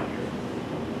to somebody here.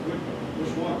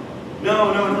 Which one?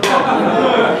 No.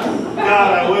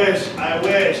 God, I wish.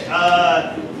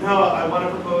 No, I want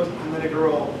to propose. I met a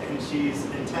girl, and she's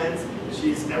intense.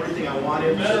 She's everything I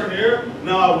wanted. Met her here?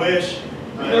 No, I wish.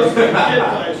 This is a kid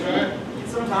place, right?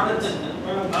 Sometimes.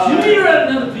 You meet her at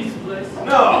another pizza place?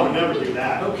 No, I would never do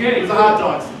that. Okay. It's a hot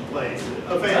dog place.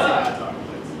 A fancy hot dog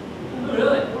place. Oh,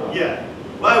 really? Yeah.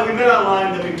 Well, we met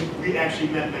online, then we actually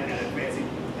met at a fancy.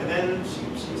 And then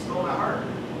she stole my heart.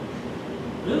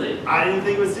 Really? I didn't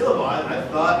think it was stealable. I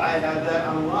thought I had that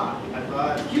on lock. I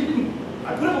thought Kip, I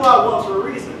put up a lot of walls for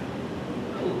a reason.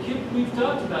 well, Kip, we've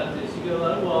talked about this. You got a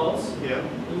lot of walls, Yeah.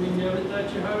 and we never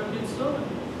thought your heart would get stolen.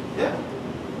 Yeah.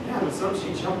 Yeah, but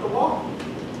she jumped the wall.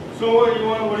 So what do you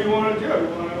want to do? You want to? I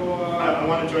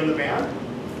want to join the band,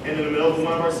 and in the middle of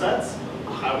one of our sets, I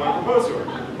want to propose to her.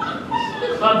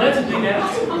 Bob, that's a big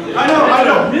ask. I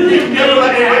know. Really You've never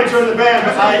let anybody join the band,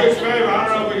 but That's a huge favor. I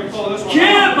don't know if we can pull this one.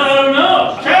 Kip, I don't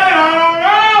know. Ken, I don't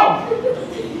know.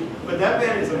 But that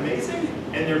band is amazing,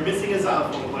 and they're missing a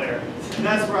xylophone player. And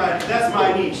that's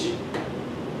my niche.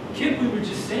 Kip, we were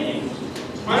just saying.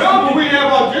 I know, but we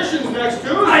have auditions next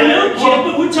Tuesday. I know, Kip,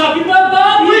 but we're talking about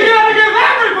Bob We here. gotta give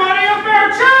everybody a fair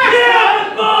chance. Yeah,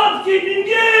 but Bob's getting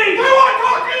engaged. We want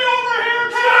talking over here,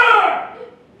 Sure.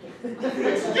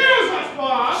 Excuse us,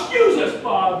 Bob. Excuse us,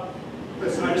 Bob.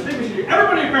 Listen, I just think we should give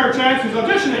everybody a fair chance who's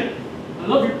auditioning. I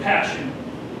love your passion.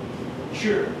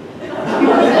 Sure.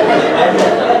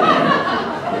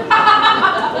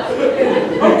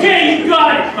 Okay, you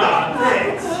got it, Bob.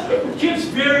 Thanks. Kip's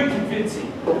very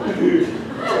convincing.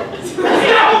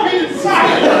 Yeah, we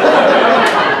decided.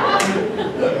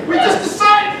 We just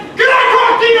decided. Can I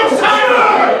talk to you, sir?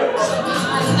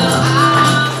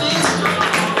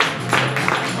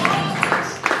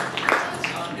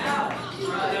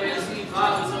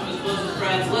 Bob with some of his closest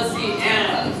friends. Let's see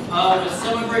Anna with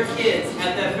some of her kids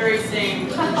at that very same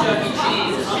Chuck E.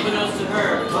 Cheese. Unbeknownst to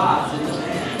her, Bob's in the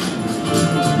band.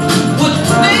 Would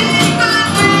make my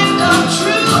dream come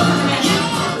true.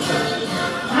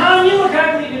 Mom, you look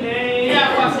ugly today.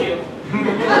 Yeah, fuck you.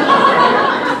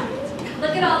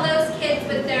 Look at all those kids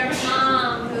with their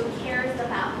mom who cares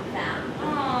about them.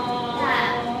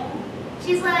 Aww.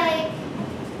 She's like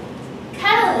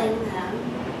cuddling them.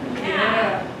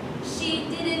 Yeah.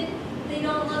 They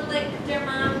don't look like their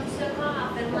mom took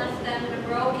off and left them in a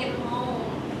broken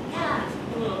home. Yeah.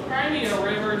 Ugh, cry me a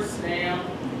river, Sam.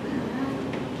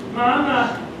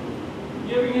 Mom,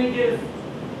 you ever gonna give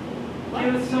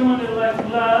someone to like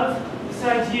love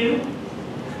besides you?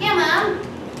 Yeah, Mom.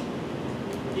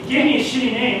 You gave me a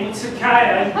shitty name. What's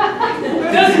Sakaya?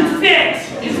 Doesn't fit.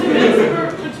 It's a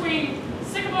mix between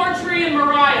Sycamore Tree and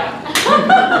Mariah.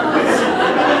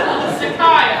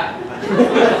 Sakaya.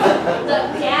 Look,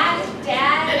 Dad,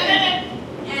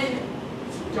 and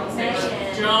Don't say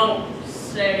Megan her. Don't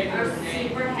say are her name.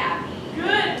 super happy.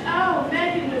 Good. Oh,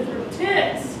 Megan with her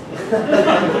tits.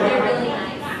 They're really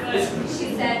nice. She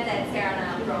said that Sarah and I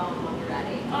will grow them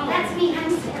already. Oh. That's me, I'm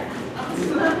Sarah.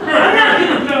 I'm not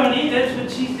gonna throw any. That's what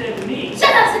she said to me.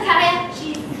 Shut up, Sakaya!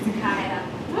 She's Sakaya.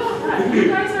 You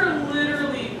guys are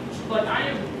literally, like, I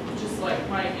am just like,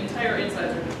 my entire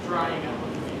insides are just drying out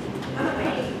on me.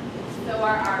 Okay. So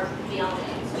are our male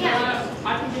names. Yeah.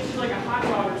 I can get you like a hot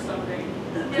dog or something.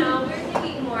 No, we're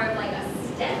thinking more of like a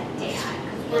stepdad.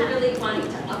 Because we're really wanting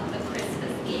to up the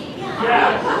Christmas game.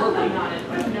 Yeah. I'm working on it,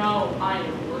 but no, I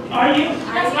am working. Are you?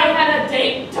 Yes, I had a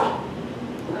date. Oh.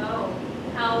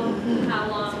 How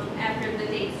long after the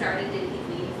date started did he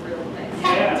leave real quick?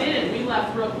 Yeah. I did. We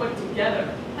left real quick together.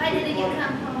 Why didn't you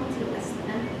come home to us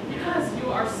then? Because you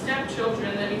are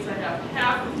stepchildren, that means I have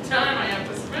half the time I have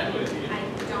to spend with you. I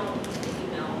don't really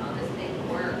know how this thing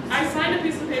works. I signed a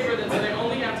piece of paper that said I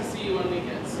only have to see you on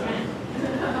weekends, so.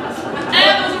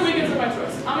 And those are weekends of my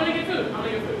choice. I'm gonna get food.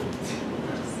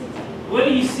 What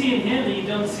do you see in him that you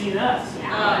don't see in us?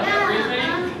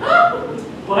 Everything.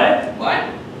 What? What?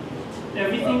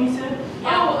 Everything you said?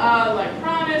 Oh, like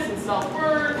promise and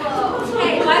self-worth. Whoa.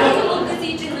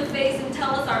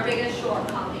 having a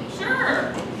shortcoming.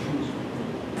 Sure.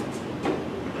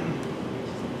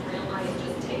 Real life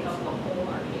just take up the whole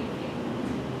arcade game.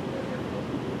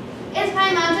 It's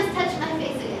fine, Mom. Just touch my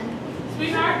face again.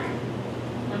 Sweetheart,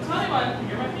 don't tell anyone,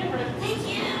 you're my favorite. Thank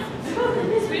you.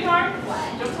 Sweetheart,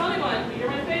 What? don't tell anyone, you're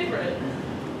my favorite.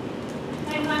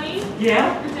 Hey, honey,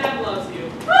 Yeah? your dad loves you.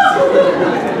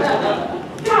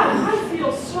 God, I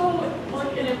feel so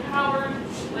like an empowered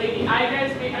lady.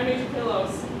 I made you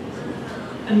pillows.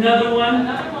 Another one?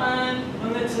 Another one.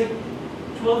 One that's like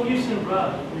 12 years in a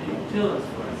row. Pillows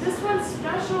for us. This one's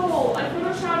special. I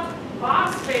photoshopped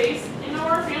Bob's face into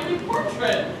our family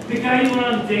portrait. The guy you went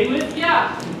on a date with?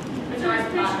 Yeah. I took Our his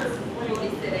picture. will be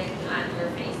sitting on your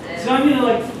faces. So I'm gonna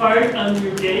like fart on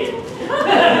your date?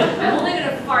 I'm only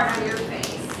gonna fart on your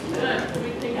face. We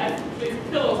think I put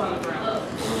pillows on the ground.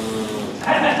 I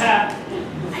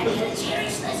need to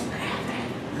cherish this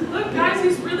forever. Look, guys,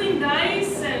 he's really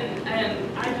nice, and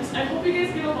I hope you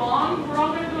guys get along. We're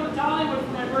all gonna go to Dollywood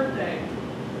for my birthday.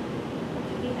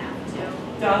 We have to.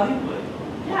 Dollywood.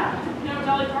 Yeah, you know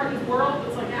Dolly Parton's World.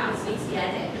 It's like We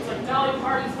get it. it's like Dolly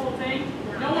Parton's whole thing.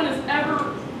 No one has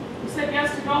ever said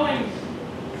yes to going.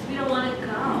 Because we don't want to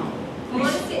go. We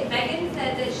want to see. Megan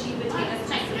said that she would take us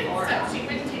to Sephora. She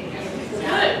would take us. Good.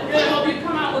 Good. I hope you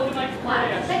come out looking like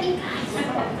Florida. But you guys,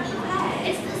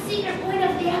 it's the secret point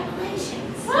of the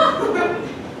Appalachians.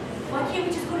 Why can't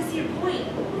we just go to Cedar Point?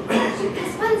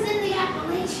 This one's in the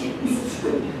Appalachians.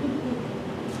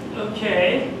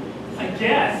 Okay, I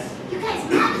guess. You guys,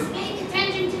 Mom is paying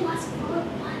attention to us for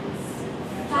once.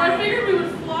 So I figured we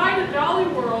would fly to Dolly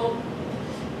World.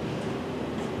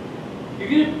 You're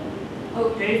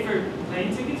gonna pay for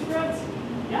plane tickets for us?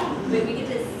 Yeah. Wait, we get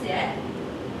to sit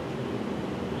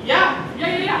Yeah.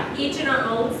 each in our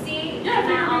own seat. Yeah, I and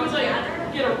figured we all would together.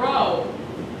 like get a row.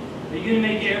 Are you gonna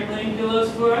make airplane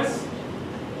pillows for us?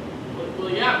 Well,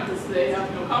 yeah, because they have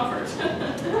no comfort.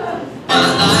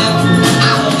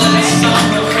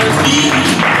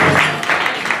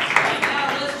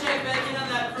 Now let's check back in on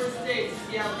that first date to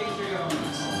see how things are going.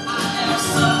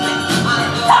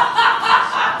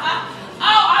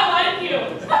 Oh, I like you.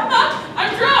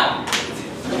 I'm drunk.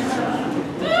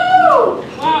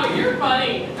 Woo! Wow, you're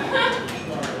funny.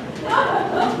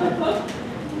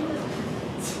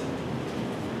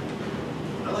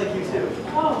 I like you too.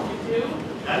 Oh, you do?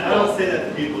 I don't say that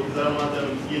to people because I don't want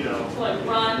them, you know. To like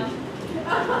run.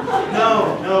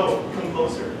 No, come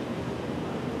closer.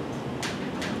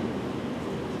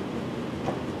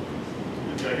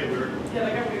 Did I get weird? Yeah,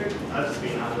 that got weird. I was just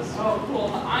being honest. Oh, cool.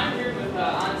 I'm weird with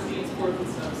honesty and sports and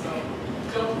stuff, so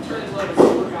don't turn into like a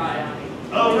super guy on me.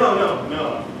 Oh,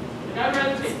 no. Like, I'd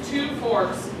rather take 2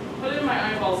 forks, put it in my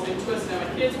eyeballs, and twist it, and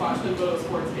my kids watch than go to a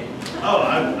sports game. Oh,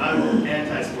 I'm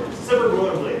anti-sports. Except for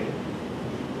rollerblading.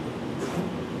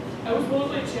 I was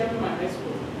rollerblade champ in my high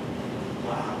school.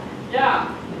 Wow.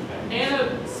 Yeah. And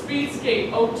a speed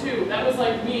skate 02. That was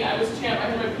like me. I was champ. I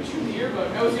had my picture in the yearbook.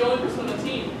 I was the only person on the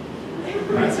team.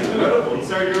 That's incredible. You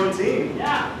started your own team.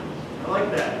 Yeah. I like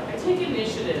that. I take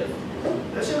initiative.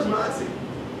 That shows moxie.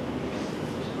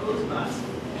 Shows moxie.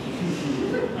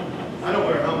 I don't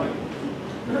wear a helmet.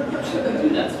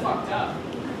 Dude, that's fucked up.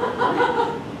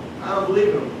 I don't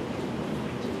believe him.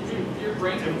 Your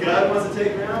brain. If God wants to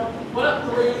take me out, What up,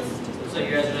 Bruce? Looks like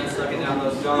you guys are done sucking down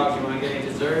those dogs. You want to get any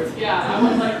dessert? Yeah, I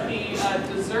would like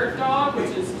the dessert dog, which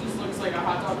is just looks like a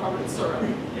hot dog covered in syrup.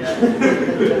 Yeah. Do you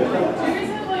guys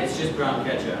have like? It's just brown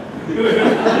ketchup.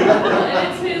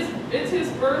 And it's his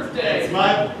birthday. it's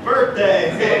my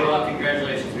birthday. Okay, well,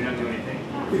 congratulations. We don't do anything.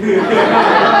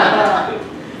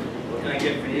 What can I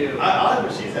get for you? I like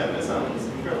what she's having. That sounds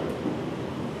incredible.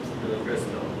 Little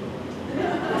crystal.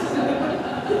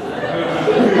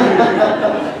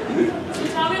 So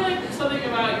tell me like something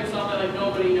about yourself that like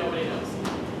nobody knows.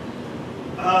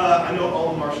 I know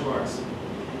all martial arts.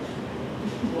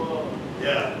 Whoa.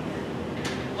 Yeah.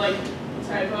 Like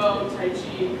Taibo, Tai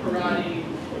Chi, Karate,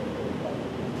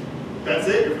 That's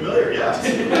it? You're familiar? Yeah.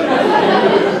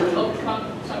 Kung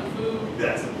Fu.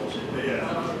 That's some bullshit, but yeah.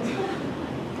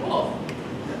 Cool.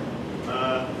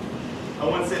 I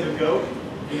once saved a goat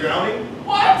in drowning.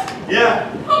 What?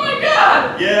 Yeah. Oh my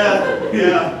god!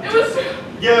 Yeah. It was.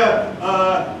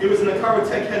 Yeah. It was in a car with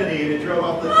Ted Kennedy and it drove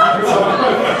off the side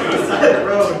of the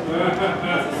road.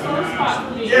 That's a sore spot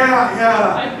for me.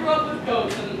 Yeah. I grew up with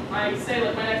goats, and I say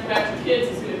like my next batch of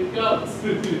kids is going to be goats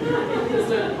because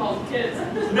they're called kids.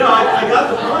 No, I got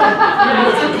the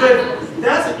pun. But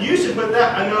that's you should put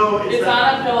that. I know It's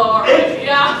that. on a pillow already.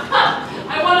 Yeah.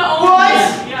 I want to own.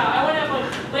 What? Yeah, I want to have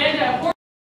like land at horses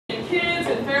and kids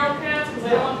and feral cats because I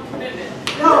don't want commitment.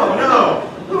 No.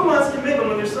 Who wants commitment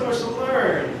when there's so much to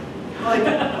learn? Like.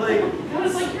 God, But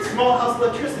it's like you're. Small house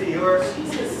electricity, or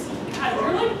Jesus. God,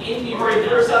 you're like in me or right now.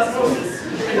 reverse osmosis,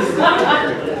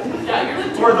 Yeah, you're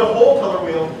like. or the whole color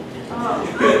wheel.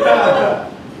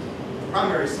 Oh.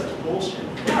 Primary is such bullshit.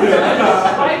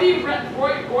 Why be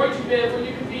orangey when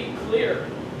you can be clear?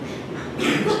 I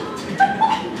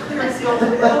see all the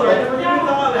color. I never even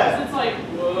thought of that. It's like,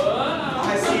 whoa.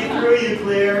 I see through you,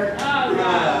 Claire. Oh,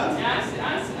 God. Yeah,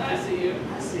 I see you.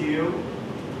 I see you.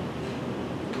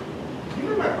 You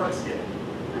know my heart skip.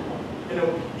 You know.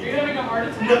 Are you having a heart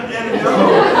attack? No,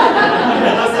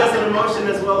 unless that's an emotion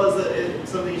as well as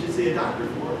something you should see a doctor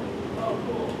for. Oh,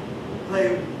 cool.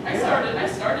 Like, I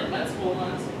started med school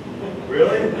once.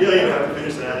 Really? Yeah, you don't have to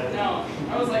finish that. No,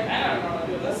 I was like, I don't know how to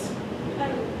do this.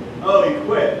 Oh, you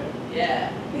quit.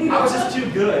 Yeah. I was just too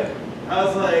good. I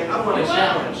was like, I want a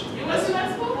challenge. You went to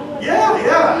med school?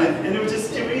 Yeah, and it was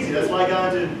just too easy. That's why I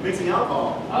got into mixing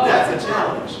alcohol. Oh. That's a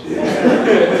challenge.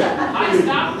 I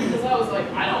stopped because I was like,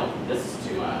 this is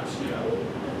too much.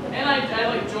 And I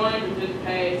like joined and didn't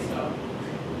pay, so.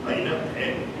 Oh, you never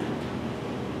pay.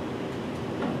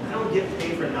 I don't get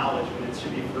paid for knowledge when it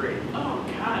should be free. Oh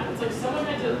God, it's like someone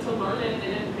had to learn it and they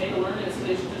didn't pay to learn it, so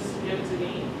they should just give it to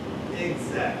me.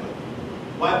 Exactly.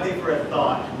 Why pay for a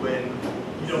thought when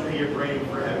you don't pay your brain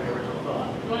for having original thought?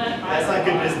 That's not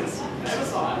good business. I have a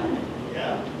thought.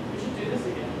 Yeah. We should do this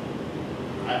again.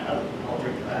 I'll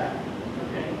drink to that.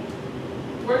 Okay.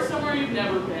 Where's somewhere you've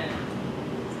never been?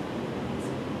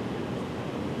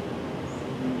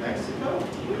 Mexico?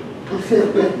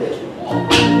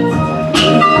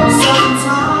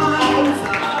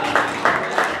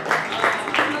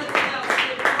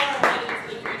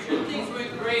 Things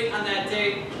went great on that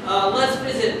day. Let's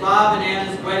visit Bob and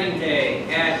Anna's wedding day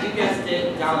at, you guessed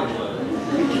it, Dollywood.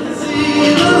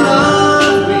 See the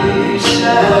love we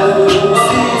share.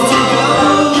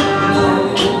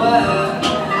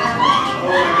 Oh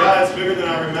my God, it's bigger than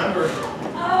I remember.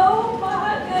 Oh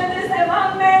my goodness, am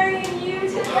I marrying you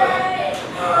today?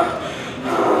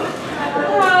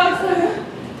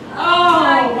 Oh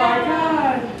my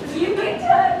God. You can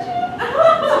touch it.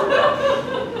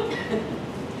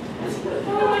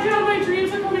 Oh my God, my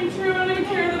dreams are coming true. I don't even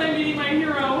care that I'm meeting my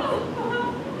hero.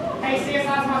 Hey sis, I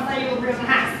was gonna say you look real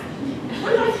nice.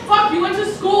 What the fuck? You went to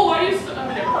school. Why are you still?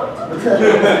 Okay.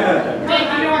 Hey,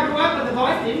 you know I grew up, but the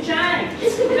voice didn't change.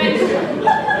 Thank you. Can I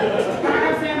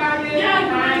go say about you? Yeah, I'm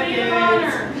Hi, maid of kids.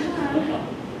 honor.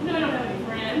 No, I don't have any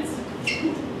friends.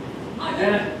 I'm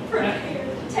prepared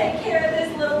to take care of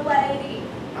this little lady.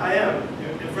 I am.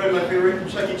 In front of my favorite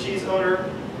Chuck E. Cheese owner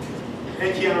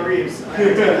and Keanu Reeves. I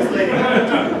am this lady.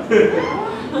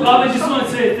 Bob, I just want to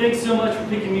say thanks so much for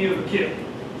picking me over Kip.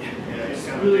 Yeah, he's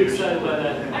kind of Really douche. excited by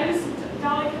that.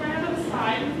 Dolly, can I have an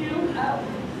aside with you? Oh,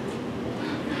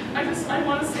 I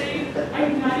want to say,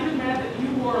 I'm not even mad that you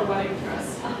wore a wedding dress.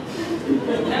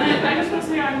 And I just want to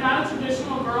say I'm not a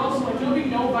traditional girl, so like there'll be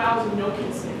no vows and no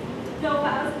kissing. no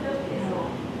vows, no kissing.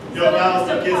 No vows,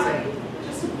 no kissing.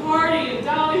 Just a party, and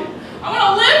Dolly, I want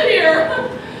to live here!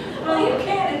 Well, you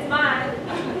can, it's mine.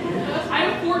 I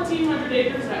have 1,400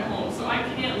 acres at home, so I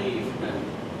can't leave.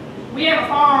 We have a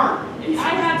farm. I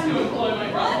had to employ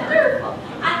my brother. Wonderful.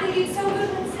 I think it's so good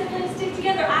when siblings stick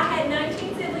together. I had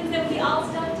 19 siblings and we all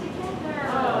stuck together.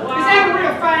 Oh, wow. Is that a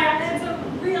real fact? That's a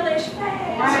real-ish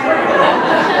fact. I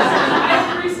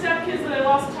have 3 stepkids that I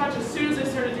lost touch as soon as I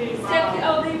started dating Bob.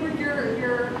 Oh, they were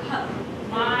your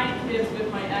My kids with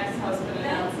my ex-husband and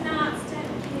that's not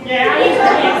stepkids. Yeah, I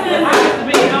used to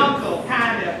be an uncle,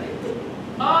 kind of.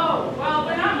 Oh, well,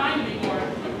 they're not mine anymore.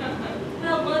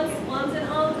 Well, one's an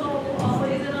uncle,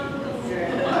 always an uncle.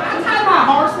 I'm taking my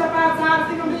horse up outside. I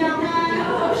think I'm being okay.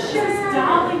 Oh, This is sure.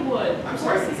 Dollywood. I'm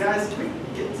sorry, guys. Can we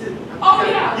get to? Oh,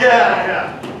 yeah.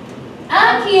 Yeah.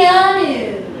 I'm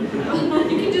Keanu.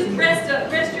 You can just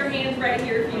rest your hands right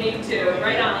here if you need to.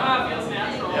 Right on. Oh, it feels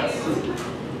natural. Yes.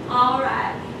 All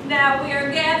right. Now we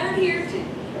are gathered here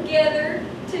together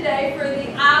today for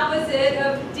the opposite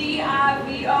of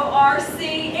DIVORCE,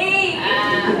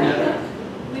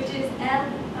 which is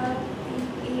LOVE.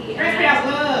 Chris spells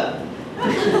love.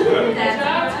 That's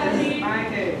right.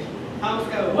 Thank you.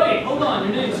 Homeschool. Wait, hold on.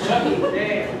 Your name's Chucky.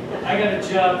 Yeah. I got a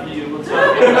job for you. What's up?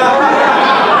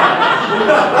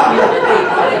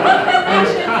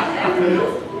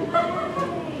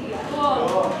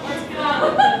 Whoa, let's get on.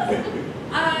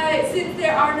 Since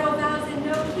there are no vows and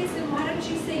no kissing, why don't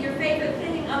you say your favorite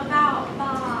thing about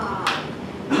Bob?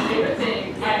 Favorite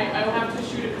thing, I will have to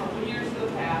shoot a couple years in the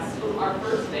past. Our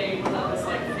first day was at this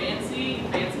like fancy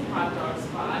hot dog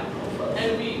spot.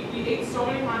 And we ate so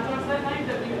many hot dogs that night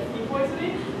that we had food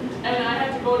poisoning. And I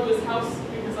had to go to his house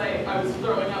because I was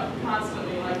throwing up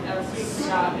constantly, like as soon as we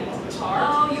got into the car.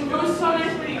 Oh, you It was so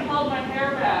nice, but he held held my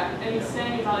hair back and he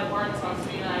sang his Dolly Parton songs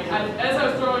to me, and as I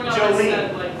was throwing up, I Jolene,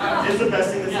 said, like, it's the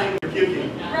best thing to sing when you're puking.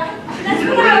 Yeah. Right. That's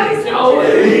what I always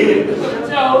Jolene.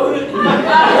 Joe. So then,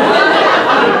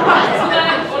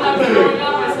 when I was growing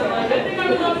up, I said, like, I think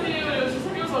I'm in love with you, and it was just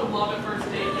like, it was a love at first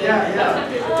date. Yeah, That's my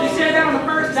favorite You thing. said that on the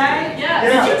first day? Yes.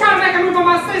 Yeah. Did you try to make a move on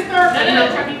my sister? No,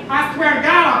 Chucky. I swear to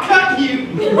God, I'll cut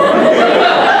you.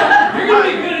 You're gonna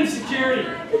be good in security.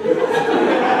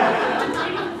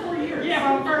 Yeah,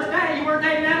 but on the first day, you weren't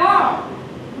dating that long.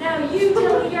 Now you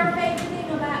tell me your favorite thing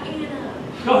about Anna.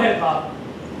 Go ahead, Bob.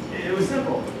 It was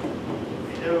simple.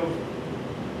 You know,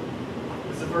 it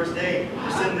was the first date.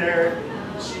 We're sitting there.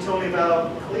 She told me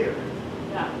about Clear.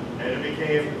 Yeah. And it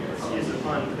became, excuse the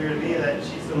pun, clear to me that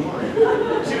she's the one.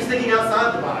 She was thinking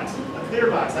outside the box, a clear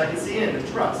box I can see in and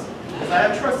trust. Because I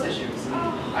have trust issues.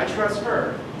 I trust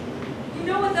her. You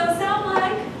know what those sound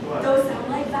like? What? Those sound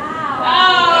like vows.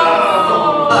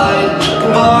 Oh!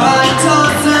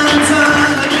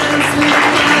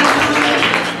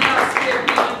 Now skip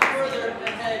even further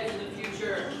ahead in the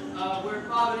future, where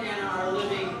Bob and Anna are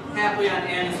living happily on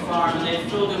Anna's farm, and they've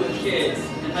filled it with kids.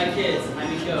 And by kids, I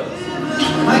mean goats.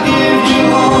 I give you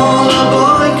all a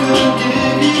boy could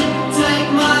give you. Take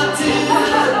my tears.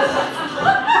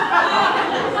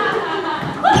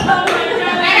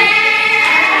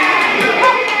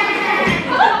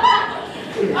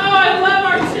 Oh, I love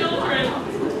our children.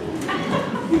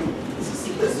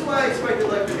 This is what I expected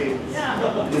life to be.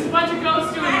 Yeah. Just a bunch of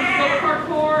ghosts doing goat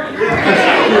parkour and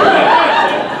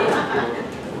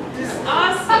just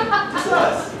us. Just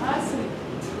us. Us and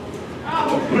oh.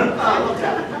 Look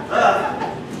at it.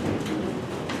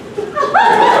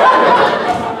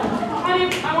 Honey,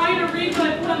 I want you to read what I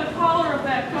put on the collar of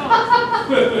that coat.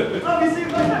 Let me see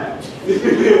what that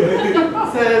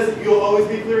says, you'll always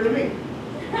be clear to me.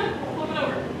 Flip it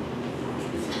over.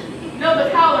 No, the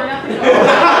collar, not the coat.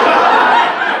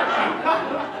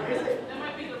 That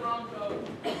might be the wrong coat.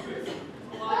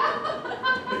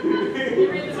 Can you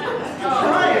read the message? Oh.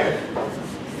 Trying.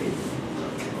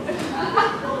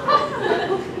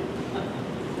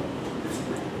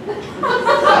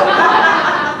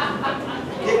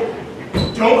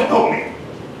 Don't help me.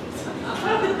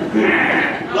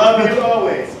 Love you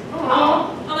always.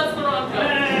 Oh, that's the wrong coat.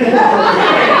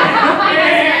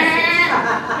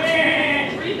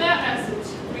 Read that message.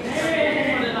 We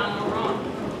can put it on the wrong.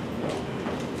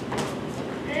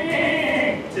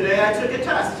 Today I took a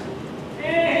test.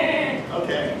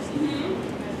 Okay.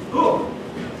 Cool.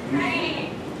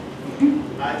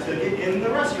 I took it in the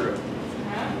restroom.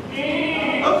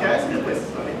 Okay, that's a good place to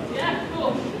study. Yeah,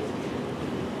 cool.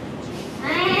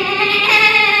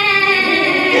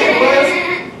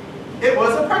 It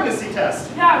was a pregnancy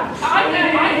test. Yeah, I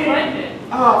liked it.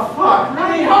 Oh, fuck.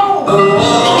 Really? Oh.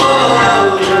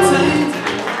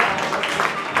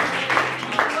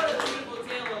 What a beautiful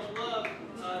tale of love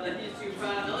that these two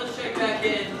found. Now let's check back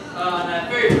in on that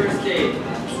very first date.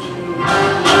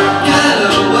 Get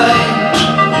away.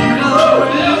 You don't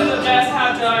That was the best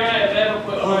hot dog I have ever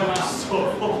put in my mouth. So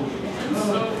full. I'm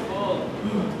so full.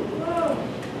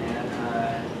 And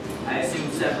I assume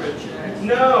separate checks.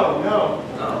 No.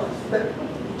 Oh.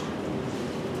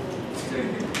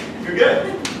 You're good.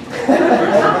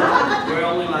 We're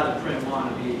only allowed to print one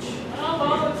of each. Oh,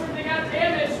 well, looks like they got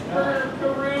damaged for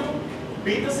Peru.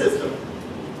 Beat the system.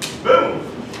 Boom.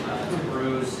 It's a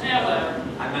bruise. Yeah, whatever.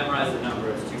 I memorized the number.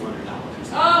 It's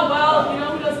 $200. Oh, well, you know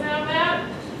who doesn't have that?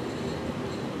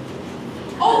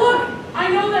 Oh, look! I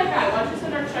know that guy. Why don't you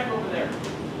send our check over there?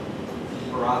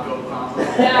 Barack Obama.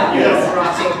 Yeah. Yes,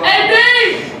 Russell.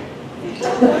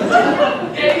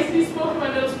 Hey, he spoke at my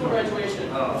middle school graduation.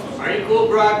 Oh, are you cool,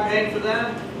 Brock, paying for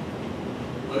them?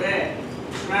 Okay.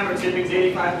 Just remember, tipping's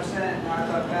 85%.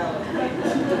 Knockout Valley.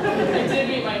 I did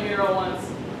meet my hero once.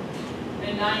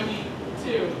 In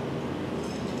 92.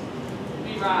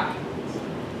 B-Rock.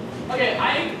 Okay,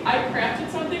 I crafted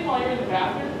something while you were in the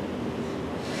bathroom.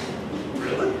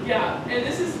 Really? Yeah, and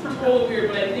this is totally weird,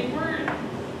 but I think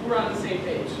we're on the same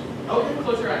page. Okay,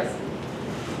 close your eyes.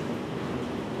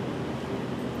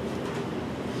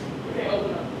 Okay,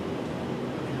 open up.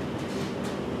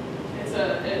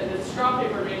 It's straw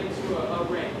paper made into a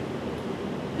ring.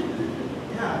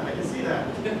 Yeah, I can see that.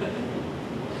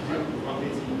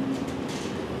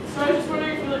 So I was just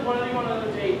wondering if you like wanted to go on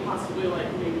another date, possibly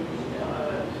like maybe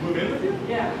Move in with you?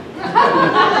 yeah.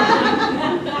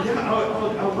 Yeah, I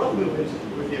would love to move in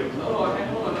with you. Oh, okay,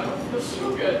 hold on, that feels so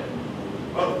good.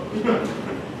 Oh,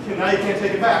 now you can't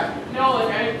take it back. No,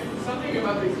 like something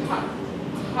about these hot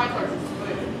dogs is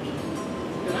good.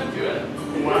 I'm doing it.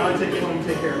 Why don't I take you home and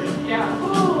take care of you? Yeah. Oh,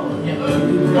 yeah.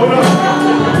 Oh no!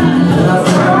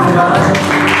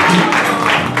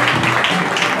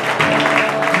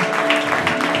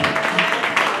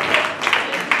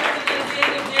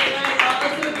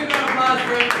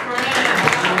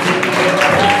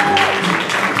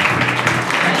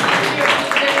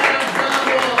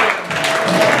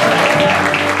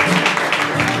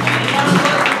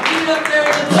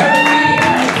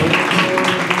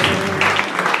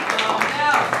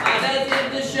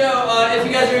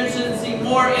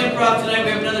 more improv tonight.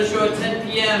 We have another show at 10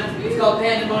 p.m. It's called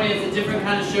Pandemonium. It's a different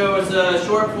kind of show. It's a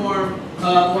short form,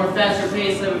 more faster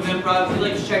paced type of improv. If you'd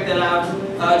like to check that out,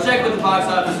 check with the box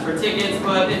office for tickets.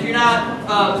 But if you're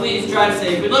not, please drive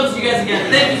safe. We'd love to see you guys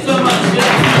again. Thank you so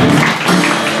much.